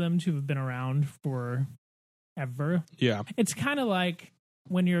all of them to have been around for ever. Yeah. It's kind of like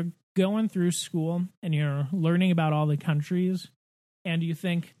when you're going through school and you're learning about all the countries and you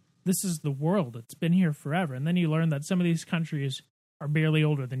think this is the world. It's been here forever. And then you learn that some of these countries are barely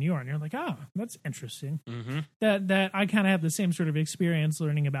older than you are. And you're like, oh, that's interesting. Mm-hmm. That I kind of have the same sort of experience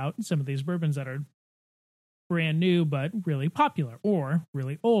learning about some of these bourbons that are brand new but really popular, or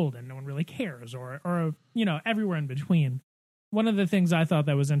really old and no one really cares, or you know, everywhere in between. One of the things I thought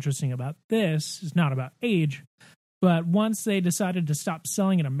that was interesting about this is not about age, but once they decided to stop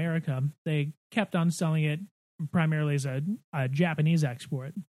selling in America, they kept on selling it primarily as a Japanese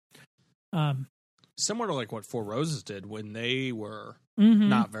export. Similar to like what Four Roses did when they were Mhm.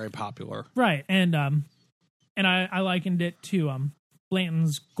 not very popular. Right, and I likened it to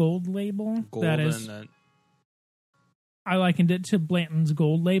Blanton's Gold Label. Golden. That is, I likened it to Blanton's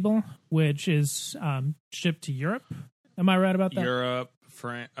Gold Label, which is shipped to Europe. Am I right about that? Europe,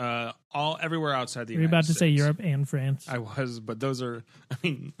 all everywhere outside the You're United about to say States. Europe and France. I was, but those are. I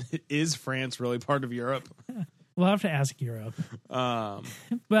mean, is France really part of Europe? We'll have to ask Europe. Um,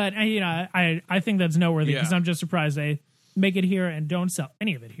 But you know, I think that's noteworthy because Yeah. I'm just surprised they make it here and don't sell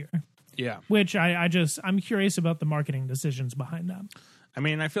any of it here. yeah. Which I'm curious about the marketing decisions behind that. I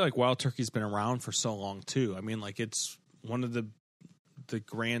mean, I feel like Wild Turkey's been around for so long too. I mean, like it's one of the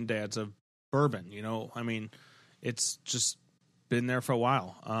granddads of bourbon. You know, I mean, it's just been there for a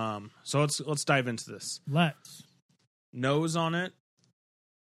while. So let's dive into this. Let's. Nose on it.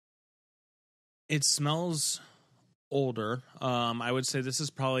 It smells older. I would say this is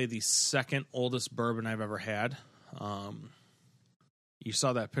probably the second oldest bourbon I've ever had. You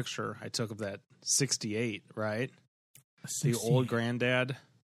saw that picture I took of that 68, right? The old granddad.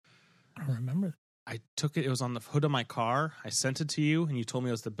 I don't remember. I took it. It was on the hood of my car. I sent it to you, and you told me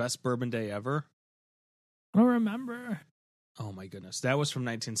it was the best bourbon day ever. I don't remember. Oh my goodness, that was from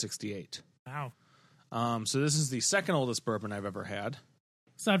 1968. Wow. So this is the second oldest bourbon I've ever had.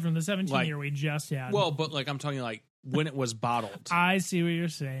 Aside from the 17 Like- year we just had. Well, but like I'm talking like when it was bottled. I see what you're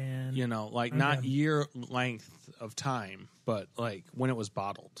saying. You know, like Okay. not year length of time, but like when it was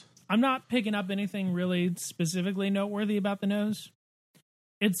bottled. I'm not picking up anything really specifically noteworthy about the nose.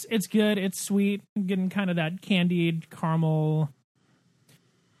 It's good. It's sweet. I'm getting kind of that candied caramel.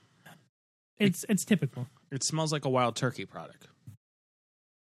 It's typical. It smells like a Wild Turkey product.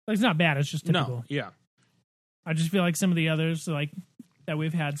 Like, it's not bad. It's just typical. No, yeah. I just feel like some of the others like that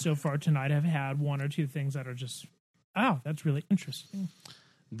we've had so far tonight have had one or two things that are just, oh, that's really interesting.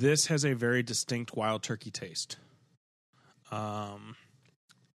 This has a very distinct Wild Turkey taste. I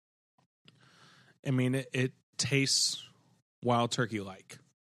mean, it tastes Wild Turkey like.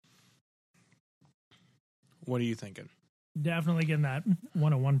 What are you thinking? Definitely getting that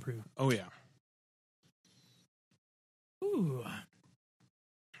 101 proof. Oh, yeah. Ooh.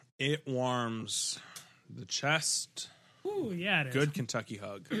 It warms the chest. Ooh, yeah, it is. Good Kentucky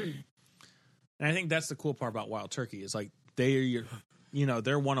hug. And I think that's the cool part about Wild Turkey is like they're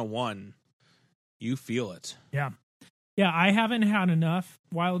 101. You feel it. Yeah. Yeah, I haven't had enough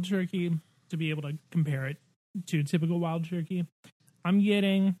wild turkey to be able to compare it to typical wild turkey. I'm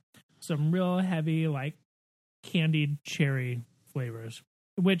getting some real heavy, like, candied cherry flavors,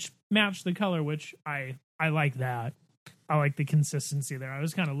 which match the color, which I like that. I like the consistency there. I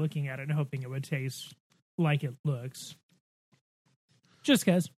was kind of looking at it and hoping it would taste like it looks. Just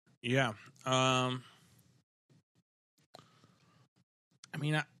because. Yeah. I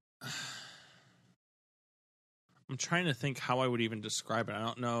mean, I'm trying to think how I would even describe it. I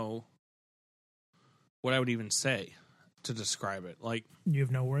don't know what I would even say to describe it. Like, You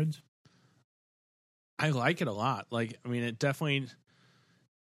have no words? I like it a lot. Like, I mean, it definitely,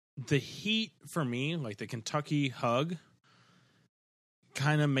 the heat for me, like the Kentucky hug,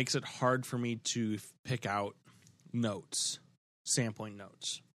 kind of makes it hard for me to pick out notes, sampling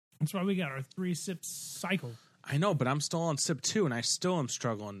notes. That's why we got our 3 sips cycle. I know, but I'm still on sip 2, and I still am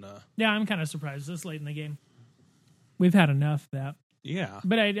struggling to. Yeah, I'm kind of surprised this late in the game. We've had enough of that. Yeah.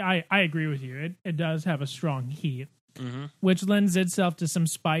 But I agree with you. It does have a strong heat, Mm-hmm. which lends itself to some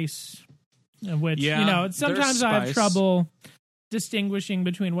spice. Which, Yeah, you know, there's sometimes I have spice. trouble distinguishing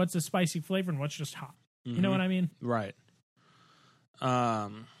between what's a spicy flavor and what's just hot. You know what I mean? Right.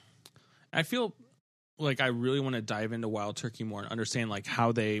 I feel like I really want to dive into Wild Turkey more and understand like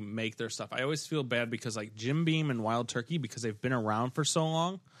how they make their stuff. I always feel bad because like Jim Beam and Wild Turkey, because they've been around for so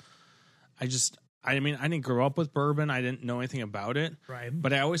long. I didn't grow up with bourbon. I didn't know anything about it. Right.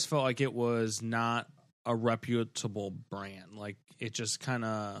 But I always felt like it was not a reputable brand. Like it just kind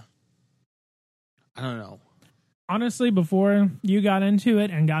of, I don't know. Honestly, before you got into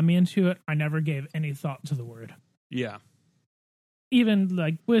it and got me into it, I never gave any thought to the word. Yeah. Even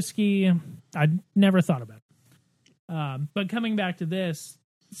like whiskey, I never thought about it. But coming back to this,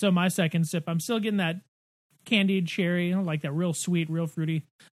 so my second sip, I'm still getting that candied cherry, like that real sweet, real fruity.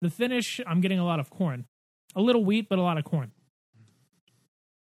 The finish, I'm getting a lot of corn. A little wheat, but a lot of corn.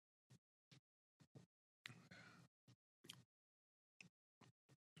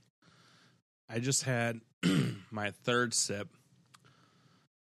 I just had my third sip.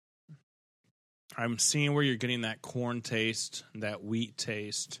 I'm seeing where you're getting that corn taste, that wheat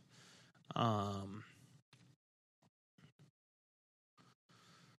taste. Oh,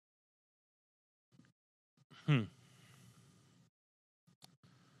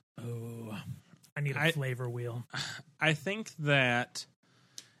 I need a flavor wheel. I think that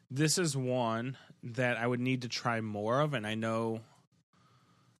this is one that I would need to try more of, and I know,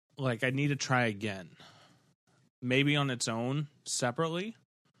 like, I need to try again. Maybe on its own, separately.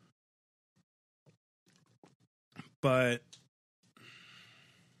 But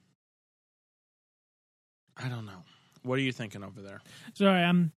I don't know. What are you thinking over there?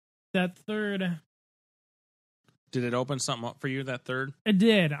 Sorry, that third. Did it open something up for you, that third? It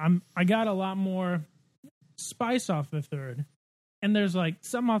did. I got a lot more spice off the third. And there's like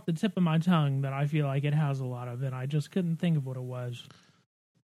something off the tip of my tongue that I feel like it has a lot of, and I just couldn't think of what it was.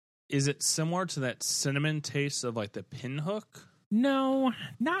 Is it similar to that cinnamon taste of like the Pinhook? No,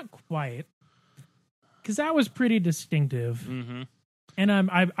 not quite. Because that was pretty distinctive. Mm-hmm. And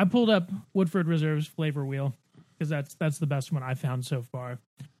I pulled up Woodford Reserve's flavor wheel because that's the best one I found so far.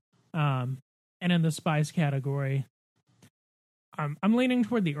 And in the spice category, I'm leaning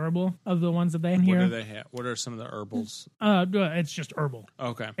toward the herbal of the ones that they in here. What do they have? What are some of the herbals? It's just herbal.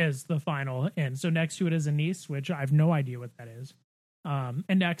 Okay. Is the final. And so next to it is anise, which I have no idea what that is.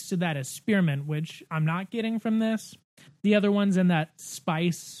 And next to that is spearmint, which I'm not getting from this. The other one's in that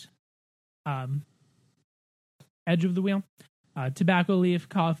spice edge of the wheel. Tobacco leaf,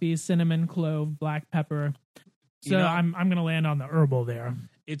 coffee, cinnamon, clove, black pepper. So I'm going to land on the herbal there.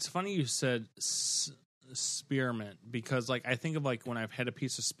 It's funny you said spearmint because, like, I think of like when I've had a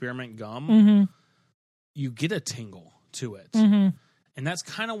piece of spearmint gum, you get a tingle to it, and that's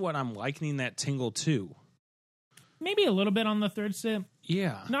kind of what I'm likening that tingle to. Maybe a little bit on the third sip.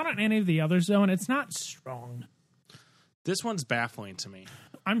 Yeah, not on any of the others though, and it's not strong. This one's baffling to me.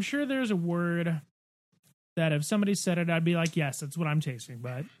 I'm sure there's a word that if somebody said it, I'd be like, yes, that's what I'm tasting,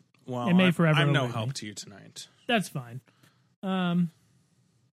 but it may forever. I'm no help to you tonight. That's fine.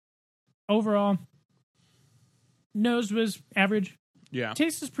 Overall, nose was average. Yeah.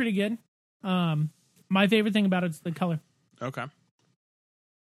 Taste is pretty good. My favorite thing about it's the color. Okay.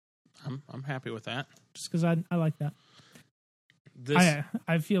 I'm happy with that. Just because I like that.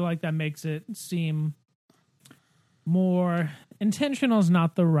 I feel like that makes it seem more intentional is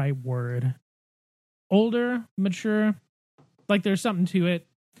not the right word. Older, mature, like there's something to it.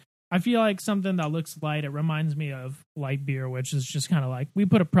 I feel like something that looks light, it reminds me of light beer, which is just kind of like, we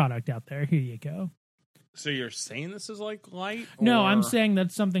put a product out there, here you go. So you're saying this is like light? No, I'm saying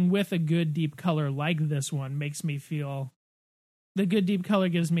that something with a good deep color like this one makes me feel, the good deep color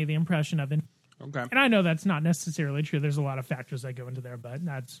gives me the impression of it. Okay. And I know that's not necessarily true. There's a lot of factors that go into there, but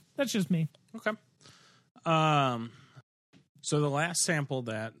that's just me. Okay. So the last sample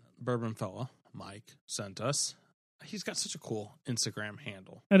that Bourbon Fella, Mike, sent us, he's got such a cool Instagram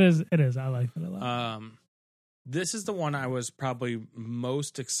handle. It is. I like it a lot. This is the one I was probably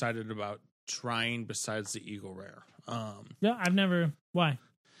most excited about trying besides the Eagle Rare. Yeah, why?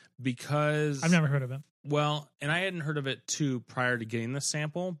 Because I've never heard of it. Well, and I hadn't heard of it too prior to getting the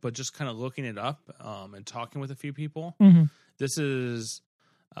sample, but just kind of looking it up and talking with a few people. Mm-hmm. This is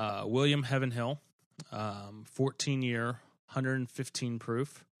William Heavenhill, 14-year, 115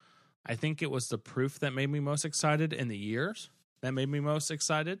 proof. I think it was the proof that made me most excited and the years that made me most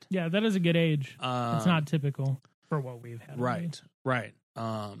excited. Yeah, that is a good age. It's not typical for what we've had. Right.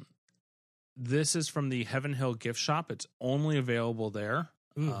 This is from the Heavenhill gift shop. It's only available there.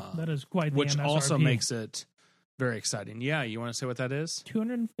 Ooh, that is quite the which MSRP. Also makes it very exciting. Yeah, you want to say what that is?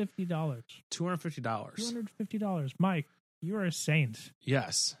 $250. $250. Mike, you are a saint.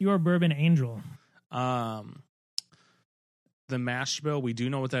 Yes. You are a bourbon angel. The mash bill, we do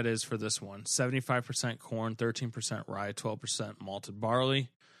know what that is for this one. 75% corn, 13% rye, 12% malted barley.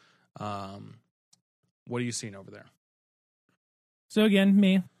 What are you seeing over there? So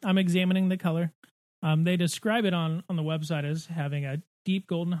again, I'm examining the color. They describe it on the website as having a deep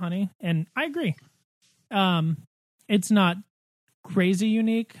golden honey, and I agree. It's not crazy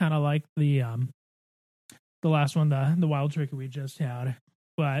unique, kind of like the last one, the Wild Turkey we just had,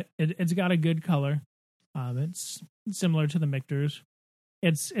 but it's got a good color. It's similar to the Michter's.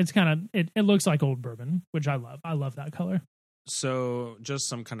 It's kind of it looks like old bourbon, which I love. I love that color. So just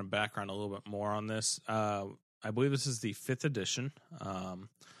some kind of background a little bit more on this. I believe this is the 5th edition.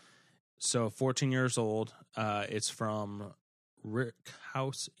 So 14 years old. It's from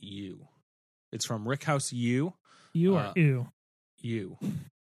Rickhouse U. It's from Rickhouse U. You are ew. U.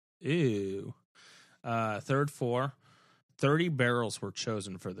 Ew. Third four. 30 barrels were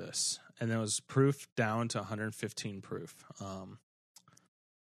chosen for this, and it was proof down to 115 proof. I'm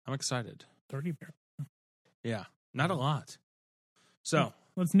excited. 30 barrels. Yeah, not a lot. So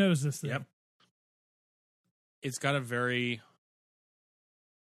let's nose this thing. Yep. It's got a very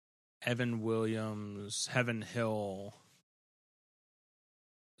Evan Williams, Heaven Hill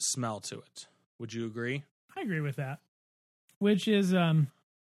smell to it. Would you agree? I agree with that. Which is, I'd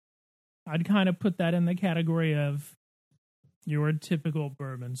kind of put that in the category of your typical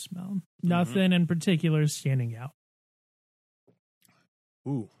bourbon smell. Nothing in particular standing out.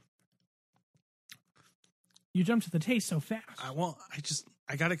 Ooh. You jumped to the taste so fast.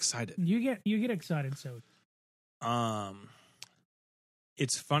 I got excited. You get excited so.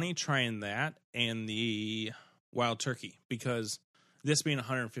 It's funny trying that and the wild turkey, because this being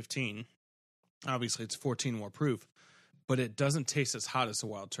 115, obviously it's 14 more proof, but it doesn't taste as hot as the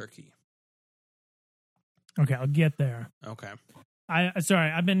wild turkey. Okay, I'll get there. Okay.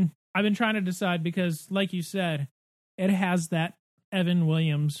 I've been trying to decide because, like you said, it has that Evan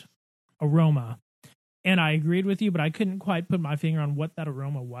Williams aroma. And I agreed with you, but I couldn't quite put my finger on what that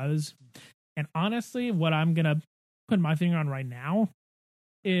aroma was. And honestly, what I'm going to put my finger on right now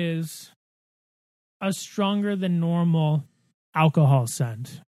is a stronger than normal alcohol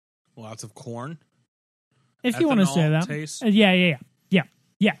scent. Lots of corn. If you want to say that. Taste. Yeah.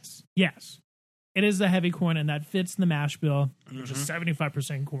 Yes. It is the heavy corn, and that fits the mash bill, which is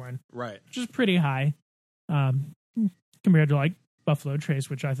 75% corn. Right. Which is pretty high compared to like Buffalo Trace,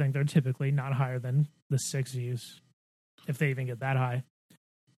 which I think they're typically not higher than the 60s, if they even get that high.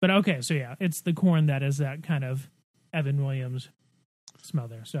 But okay, so yeah, it's the corn that is that kind of Evan Williams smell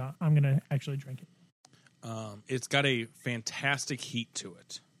there. So I'm going to actually drink it. It's got a fantastic heat to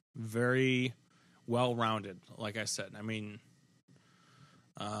it. Very well-rounded, like I said. I mean,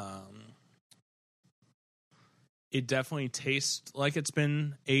 it definitely tastes like it's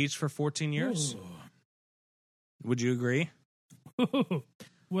been aged for 14 years. Ooh. Would you agree?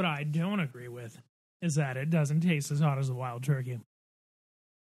 What I don't agree with is that it doesn't taste as hot as the wild turkey.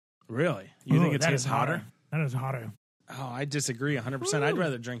 Really? You think it that tastes is hotter? That is hotter. Oh, I disagree 100%. I'd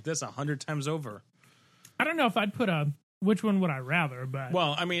rather drink this 100 times over. I don't know if I'd put which one would I rather, but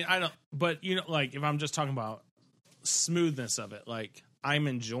Well, I mean, I don't, but you know, like if I'm just talking about smoothness of it, like I'm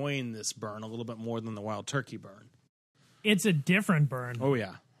enjoying this burn a little bit more than the wild turkey burn. it's a different burn. Oh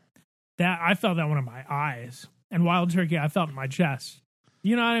yeah. That I felt that one in my eyes, and wild turkey I felt in my chest.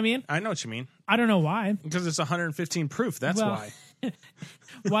 You know what I mean? I know what you mean. I don't know why. Because it's 115 proof. That's Well, why.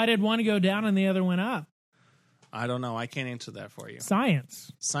 Why did one go down and the other went up? I don't know. I can't answer that for you.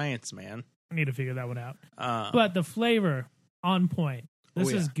 Science. Science, man. I need to figure that one out. But the flavor on point.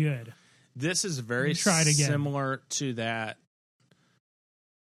 This is good. This is very Try it again. similar to that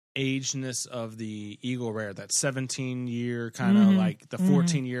agedness of the Eagle Rare, that 17-year kind of like the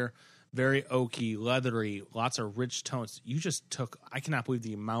 14-year, very oaky, leathery, lots of rich tones. You just took, I cannot believe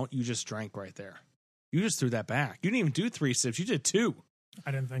the amount you just drank right there. You just threw that back. You didn't even do 3 sips. You did 2.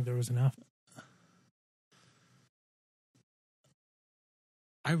 I didn't think there was enough.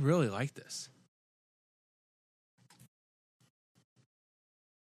 I really like this.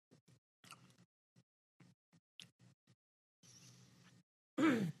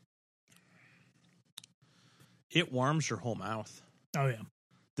 It warms your whole mouth. Oh, yeah.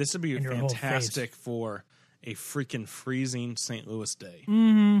 This would be And your whole fantastic for a freaking freezing St. Louis day.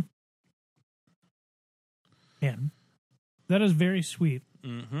 Mm-hmm. Man, that is very sweet.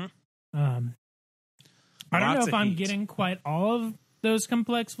 Mm-hmm. I don't know Lots if of I'm heat. getting quite all of those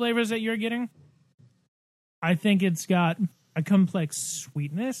complex flavors that you're getting. I think it's got a complex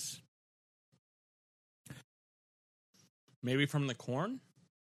sweetness. Maybe from the corn?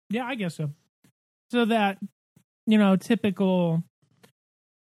 Yeah, I guess so. So that, typical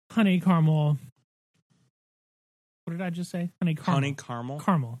honey caramel. What did I just say? Honey caramel. Honey caramel?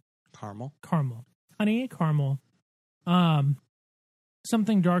 Caramel. Honey caramel.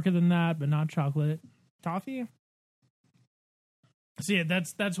 Something darker than that, but not chocolate. Toffee? See,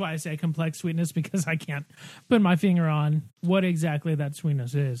 that's why I say complex sweetness, because I can't put my finger on what exactly that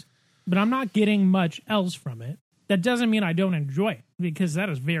sweetness is. But I'm not getting much else from it. That doesn't mean I don't enjoy it, because that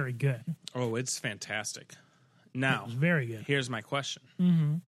is very good. Oh, it's fantastic. Now, It's very good. here's my question.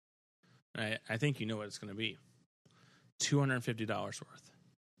 Mm-hmm. I think you know what it's going to be. $250 worth.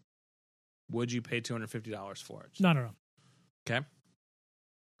 Would you pay $250 for it? Not at all. Okay.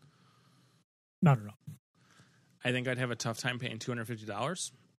 Not at all. I think I'd have a tough time paying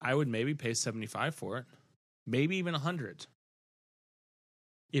 $250. I would maybe pay $75 for it, maybe even $100.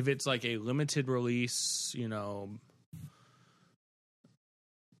 If it's like a limited release, you know.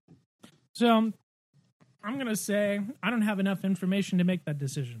 So I'm going to say I don't have enough information to make that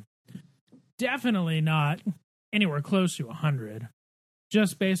decision. Definitely not anywhere close to 100.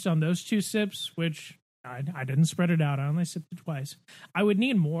 Just based on those 2 sips, which I didn't spread it out. I only sipped it twice. I would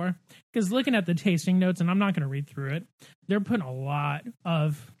need more because looking at the tasting notes, and I'm not going to read through it, they're putting a lot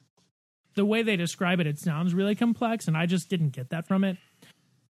of the way they describe it. It sounds really complex, and I just didn't get that from it.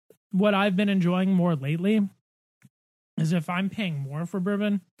 What I've been enjoying more lately is if I'm paying more for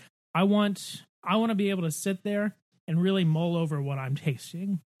bourbon, I want to be able to sit there and really mull over what I'm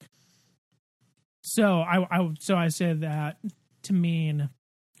tasting. So I say that to mean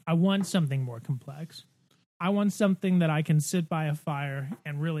I want something more complex. I want something that I can sit by a fire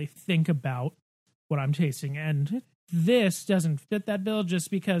and really think about what I'm tasting. And this doesn't fit that bill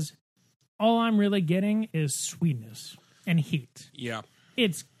just because all I'm really getting is sweetness and heat. Yeah.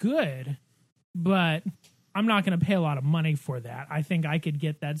 It's good, but I'm not going to pay a lot of money for that. I think I could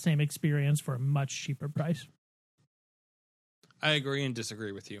get that same experience for a much cheaper price. I agree and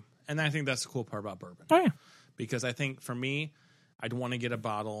disagree with you. And I think that's the cool part about bourbon. Oh, yeah. Because I think for me, I'd want to get a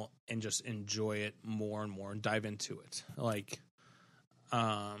bottle and just enjoy it more and more and dive into it. Like,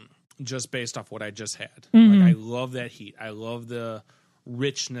 just based off what I just had. Mm-hmm. Like, I love that heat. I love the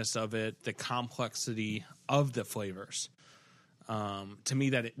richness of it, the complexity of the flavors. To me,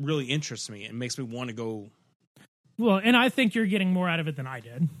 that it really interests me and makes me want to go. Well, and I think you're getting more out of it than I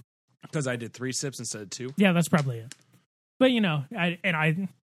did. Because I did 3 sips instead of 2. Yeah, that's probably it. But, you know,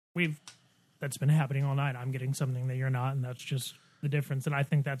 that's been happening all night. I'm getting something that you're not, and that's just the difference. And I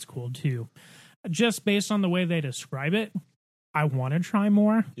think that's cool, too. Just based on the way they describe it, I want to try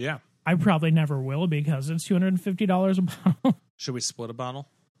more. Yeah. I probably never will because it's $250 a bottle. Should we split a bottle?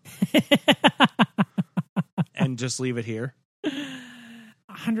 And just leave it here?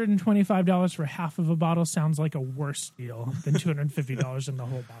 $125 for half of a bottle sounds like a worse deal than $250 in the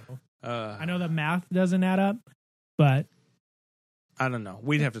whole bottle. I know that math doesn't add up, but I don't know.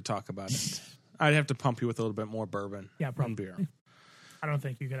 We'd have to talk about it. I'd have to pump you with a little bit more bourbon and beer. I don't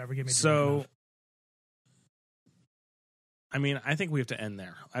think you could ever give me so. I mean, I think we have to end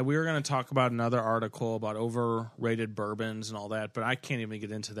there. We were going to talk about another article about overrated bourbons and all that, but I can't even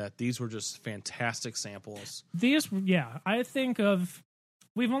get into that. These were just fantastic samples. I think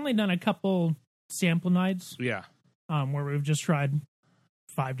we've only done a couple sample nights. Yeah. Where we've just tried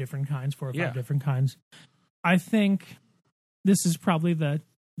 4 or 5 different kinds. I think this is probably the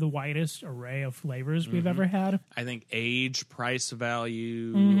widest array of flavors we've ever had. I think age, price,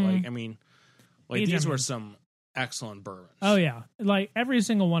 value, Mm-hmm. These were some excellent bourbons. Oh yeah. Like every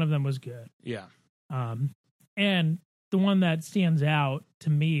single one of them was good. Yeah. And the one that stands out to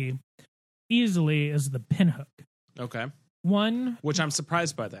me easily is the Pinhook. Okay. Which I'm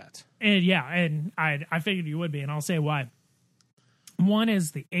surprised by that. And I figured you would be, and I'll say why. One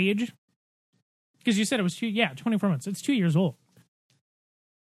is the age, because you said it was 24 months. It's 2 years old.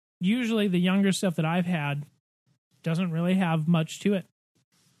 Usually the younger stuff that I've had doesn't really have much to it.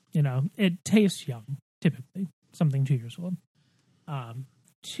 You know, it tastes young, typically, something 2 years old.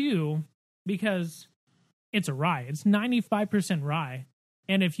 2, because it's a rye. It's 95% rye.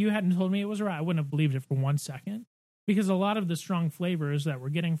 And if you hadn't told me it was rye, I wouldn't have believed it for 1 second. Because a lot of the strong flavors that we're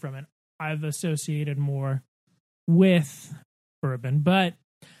getting from it, I've associated more with bourbon. But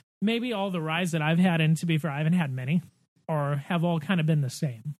maybe all the ryes that I've had, and to be fair, I haven't had many, or have all kind of been the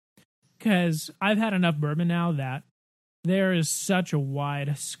same. Because I've had enough bourbon now that there is such a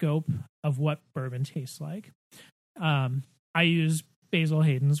wide scope of what bourbon tastes like. I use Basil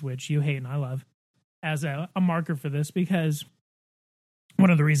Hayden's, which you hate and I love, as a marker for this, because one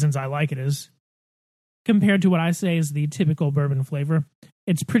of the reasons I like it is, compared to what I say is the typical bourbon flavor,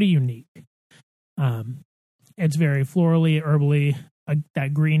 it's pretty unique. It's very florally, herbally,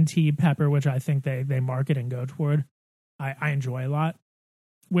 that green tea pepper, which I think they market and go toward, I enjoy a lot,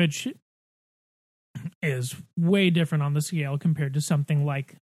 which is way different on the scale compared to something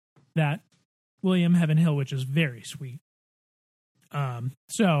like that William Heaven Hill, which is very sweet.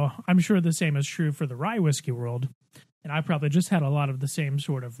 So I'm sure the same is true for the rye whiskey world, and I probably just had a lot of the same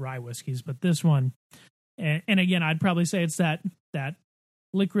sort of rye whiskeys, but this one, and again, I'd probably say it's that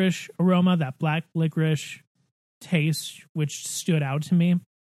licorice aroma, that black licorice taste, which stood out to me.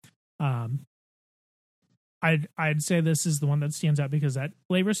 I'd say this is the one that stands out because that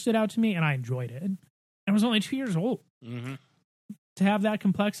flavor stood out to me, and I enjoyed it. And I was only 2 years old. Mm-hmm. To have that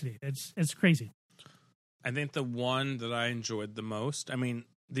complexity, it's crazy. I think the one that I enjoyed the most, I mean,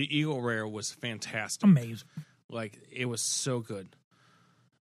 the Eagle Rare was fantastic. Amazing. Like, it was so good.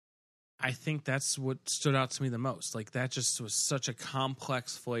 I think that's what stood out to me the most. Like, that just was such a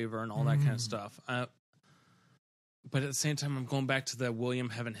complex flavor and all that kind of stuff. But at the same time, I'm going back to the William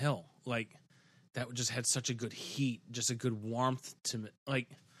Heaven Hill. Like, that just had such a good heat, just a good warmth to me. Like,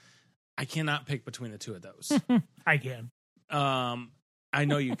 I cannot pick between the two of those. I can. I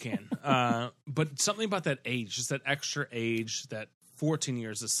know you can. But something about that age, just that extra age, that 14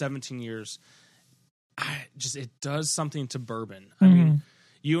 years, the 17 years, it does something to bourbon. I mean,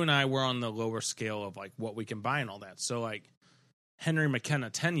 you and I were on the lower scale of like what we can buy and all that. So like Henry McKenna,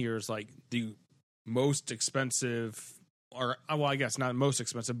 10 years, like the most expensive, or well, I guess not most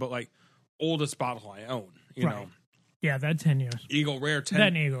expensive, but like oldest bottle I own, you know. Yeah, that 10 years. Eagle Rare, 10.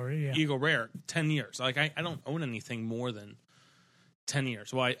 That Eagle Rare, yeah. Eagle Rare, 10 years. Like I don't own anything more than 10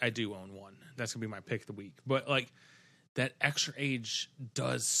 years. Well, I do own one. That's going to be my pick of the week. But like that extra age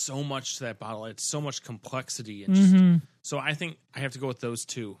does so much to that bottle. It's so much complexity. And just, so I think I have to go with those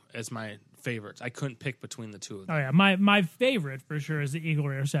two as my favorites. I couldn't pick between the two of them. Oh, yeah. My favorite for sure is the Eagle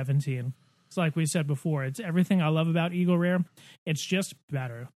Rare 17. It's like we said before. It's everything I love about Eagle Rare. It's just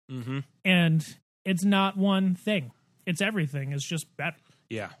better. And it's not one thing. It's everything. It's just better.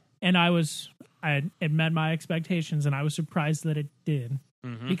 Yeah. And it met my expectations, and I was surprised that it did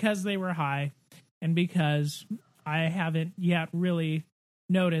because they were high and because I haven't yet really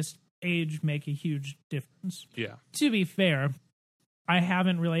noticed age make a huge difference. Yeah. To be fair, I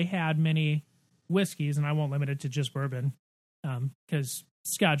haven't really had many whiskeys, and I won't limit it to just bourbon because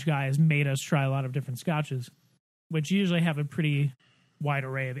Scotch Guy has made us try a lot of different scotches, which usually have a pretty wide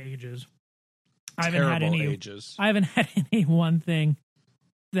array of ages. I haven't had any one thing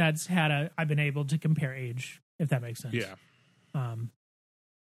that's I've been able to compare age, if that makes sense. Yeah.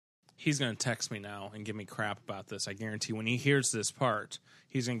 He's going to text me now and give me crap about this. I guarantee when he hears this part,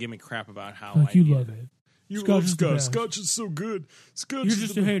 he's going to give me crap about how like you love it. You Scotch love is Scotch. the best. Scotch is so good. Scotch You're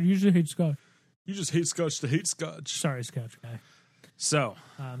just a hater. You just hate Scotch. You just hate Scotch to hate Scotch. Sorry, Scotch Guy. So,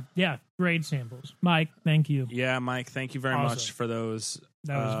 yeah, great samples. Mike, thank you. Yeah, Mike, thank you very much for those.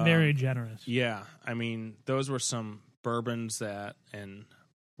 That was very generous. Yeah, I mean, those were some bourbons and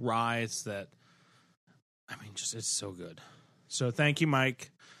ryes that, I mean, just it's so good. So thank you,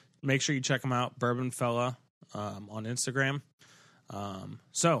 Mike. Make sure you check him out, Bourbon Fella, on Instagram.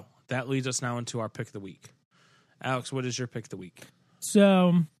 So that leads us now into our pick of the week. Alex, what is your pick of the week?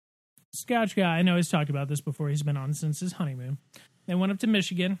 So, Scotch Guy, I know he's talked about this before. He's been on since his honeymoon. They went up to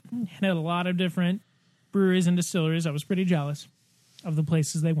Michigan and had a lot of different breweries and distilleries. I was pretty jealous of the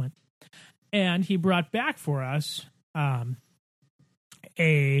places they went. And he brought back for us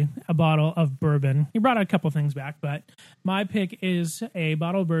a bottle of bourbon. He brought a couple things back, but my pick is a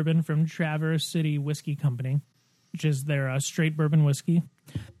bottle of bourbon from Traverse City Whiskey Company, which is their straight bourbon whiskey.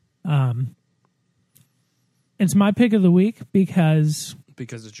 It's my pick of the week because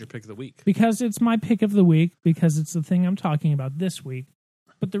it's your pick of the week. Because it's my pick of the week, because it's the thing I'm talking about this week.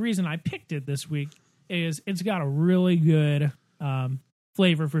 But the reason I picked it this week is it's got a really good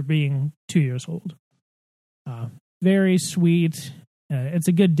flavor for being 2 years old. Very sweet. It's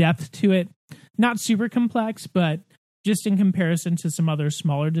a good depth to it. Not super complex, but just in comparison to some other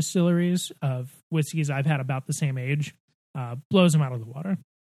smaller distilleries of whiskeys I've had about the same age, blows them out of the water.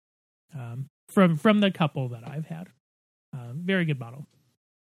 From the couple that I've had. Very good bottle.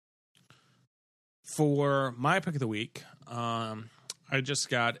 For my pick of the week, I just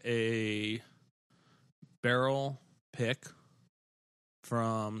got a barrel pick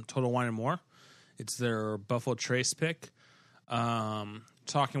from Total Wine & More. It's their Buffalo Trace pick.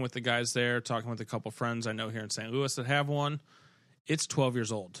 Talking with the guys there, talking with a couple friends I know here in St. Louis that have one. It's 12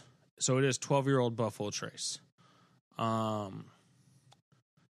 years old. So it is 12-year-old Buffalo Trace.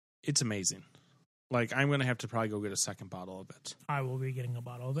 It's amazing. Like, I'm going to have to probably go get a second bottle of it. I will be getting a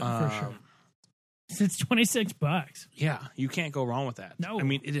bottle of it for sure. It's $26. Yeah, you can't go wrong with that. No. I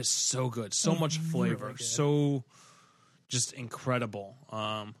mean, it is so good. So much flavor. Really so just incredible.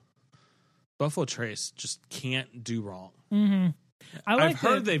 Buffalo Trace just can't do wrong. Mm-hmm. I've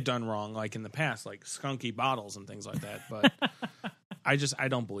heard they've done wrong, like in the past, like skunky bottles and things like that, but I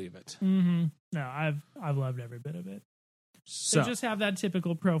don't believe it. Mm-hmm. No, I've loved every bit of it. So they just have that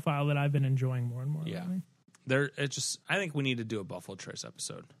typical profile that I've been enjoying more and more. Yeah. Lately. I think we need to do a Buffalo Trace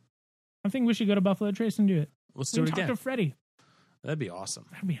episode. I think we should go to Buffalo Trace and do it. Let's do it again. Talk to Freddie. That'd be awesome.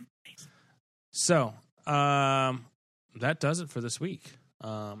 That'd be amazing. So, that does it for this week.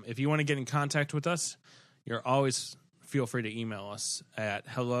 If you want to get in contact with us, you're always feel free to email us at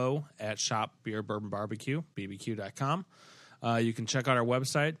hello@shopbeerbourbonbarbecue.com. You can check out our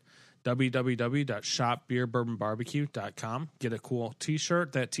website, www.shopbeerbourbonbarbecue.com. Get a cool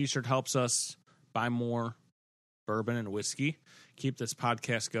t-shirt. That t-shirt helps us buy more bourbon and whiskey. Keep this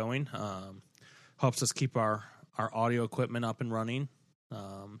podcast going. Helps us keep our audio equipment up and running.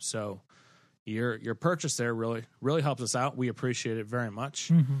 So your purchase there really helps us out. We appreciate it very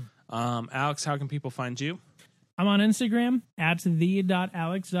much. Alex, how can people find you? I'm on Instagram at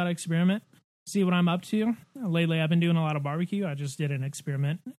the.alex.experiment. See what I'm up to. Lately, I've been doing a lot of barbecue. I just did an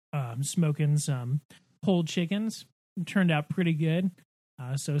experiment smoking some pulled chickens. It turned out pretty good.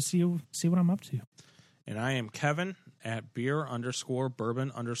 So see what I'm up to. And I am Kevin at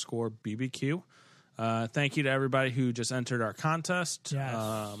beer_bourbon_BBQ. Thank you to everybody who just entered our contest.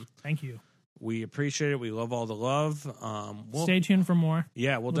 Yes. Thank you. We appreciate it. We love all the love. Stay tuned for more.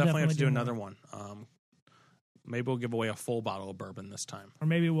 Yeah, we'll definitely have to do another one. Maybe we'll give away a full bottle of bourbon this time. Or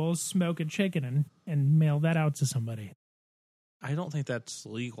maybe we'll smoke a chicken and mail that out to somebody. I don't think that's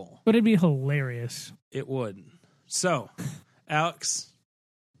legal. But it'd be hilarious. It would. So, Alex.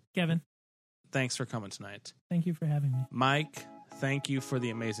 Kevin. Thanks for coming tonight. Thank you for having me. Mike, thank you for the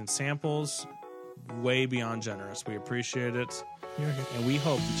amazing samples. Way beyond generous. We appreciate it. You're here. And we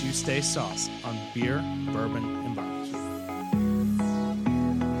hope that you stay sauce on beer, bourbon, and barbecue.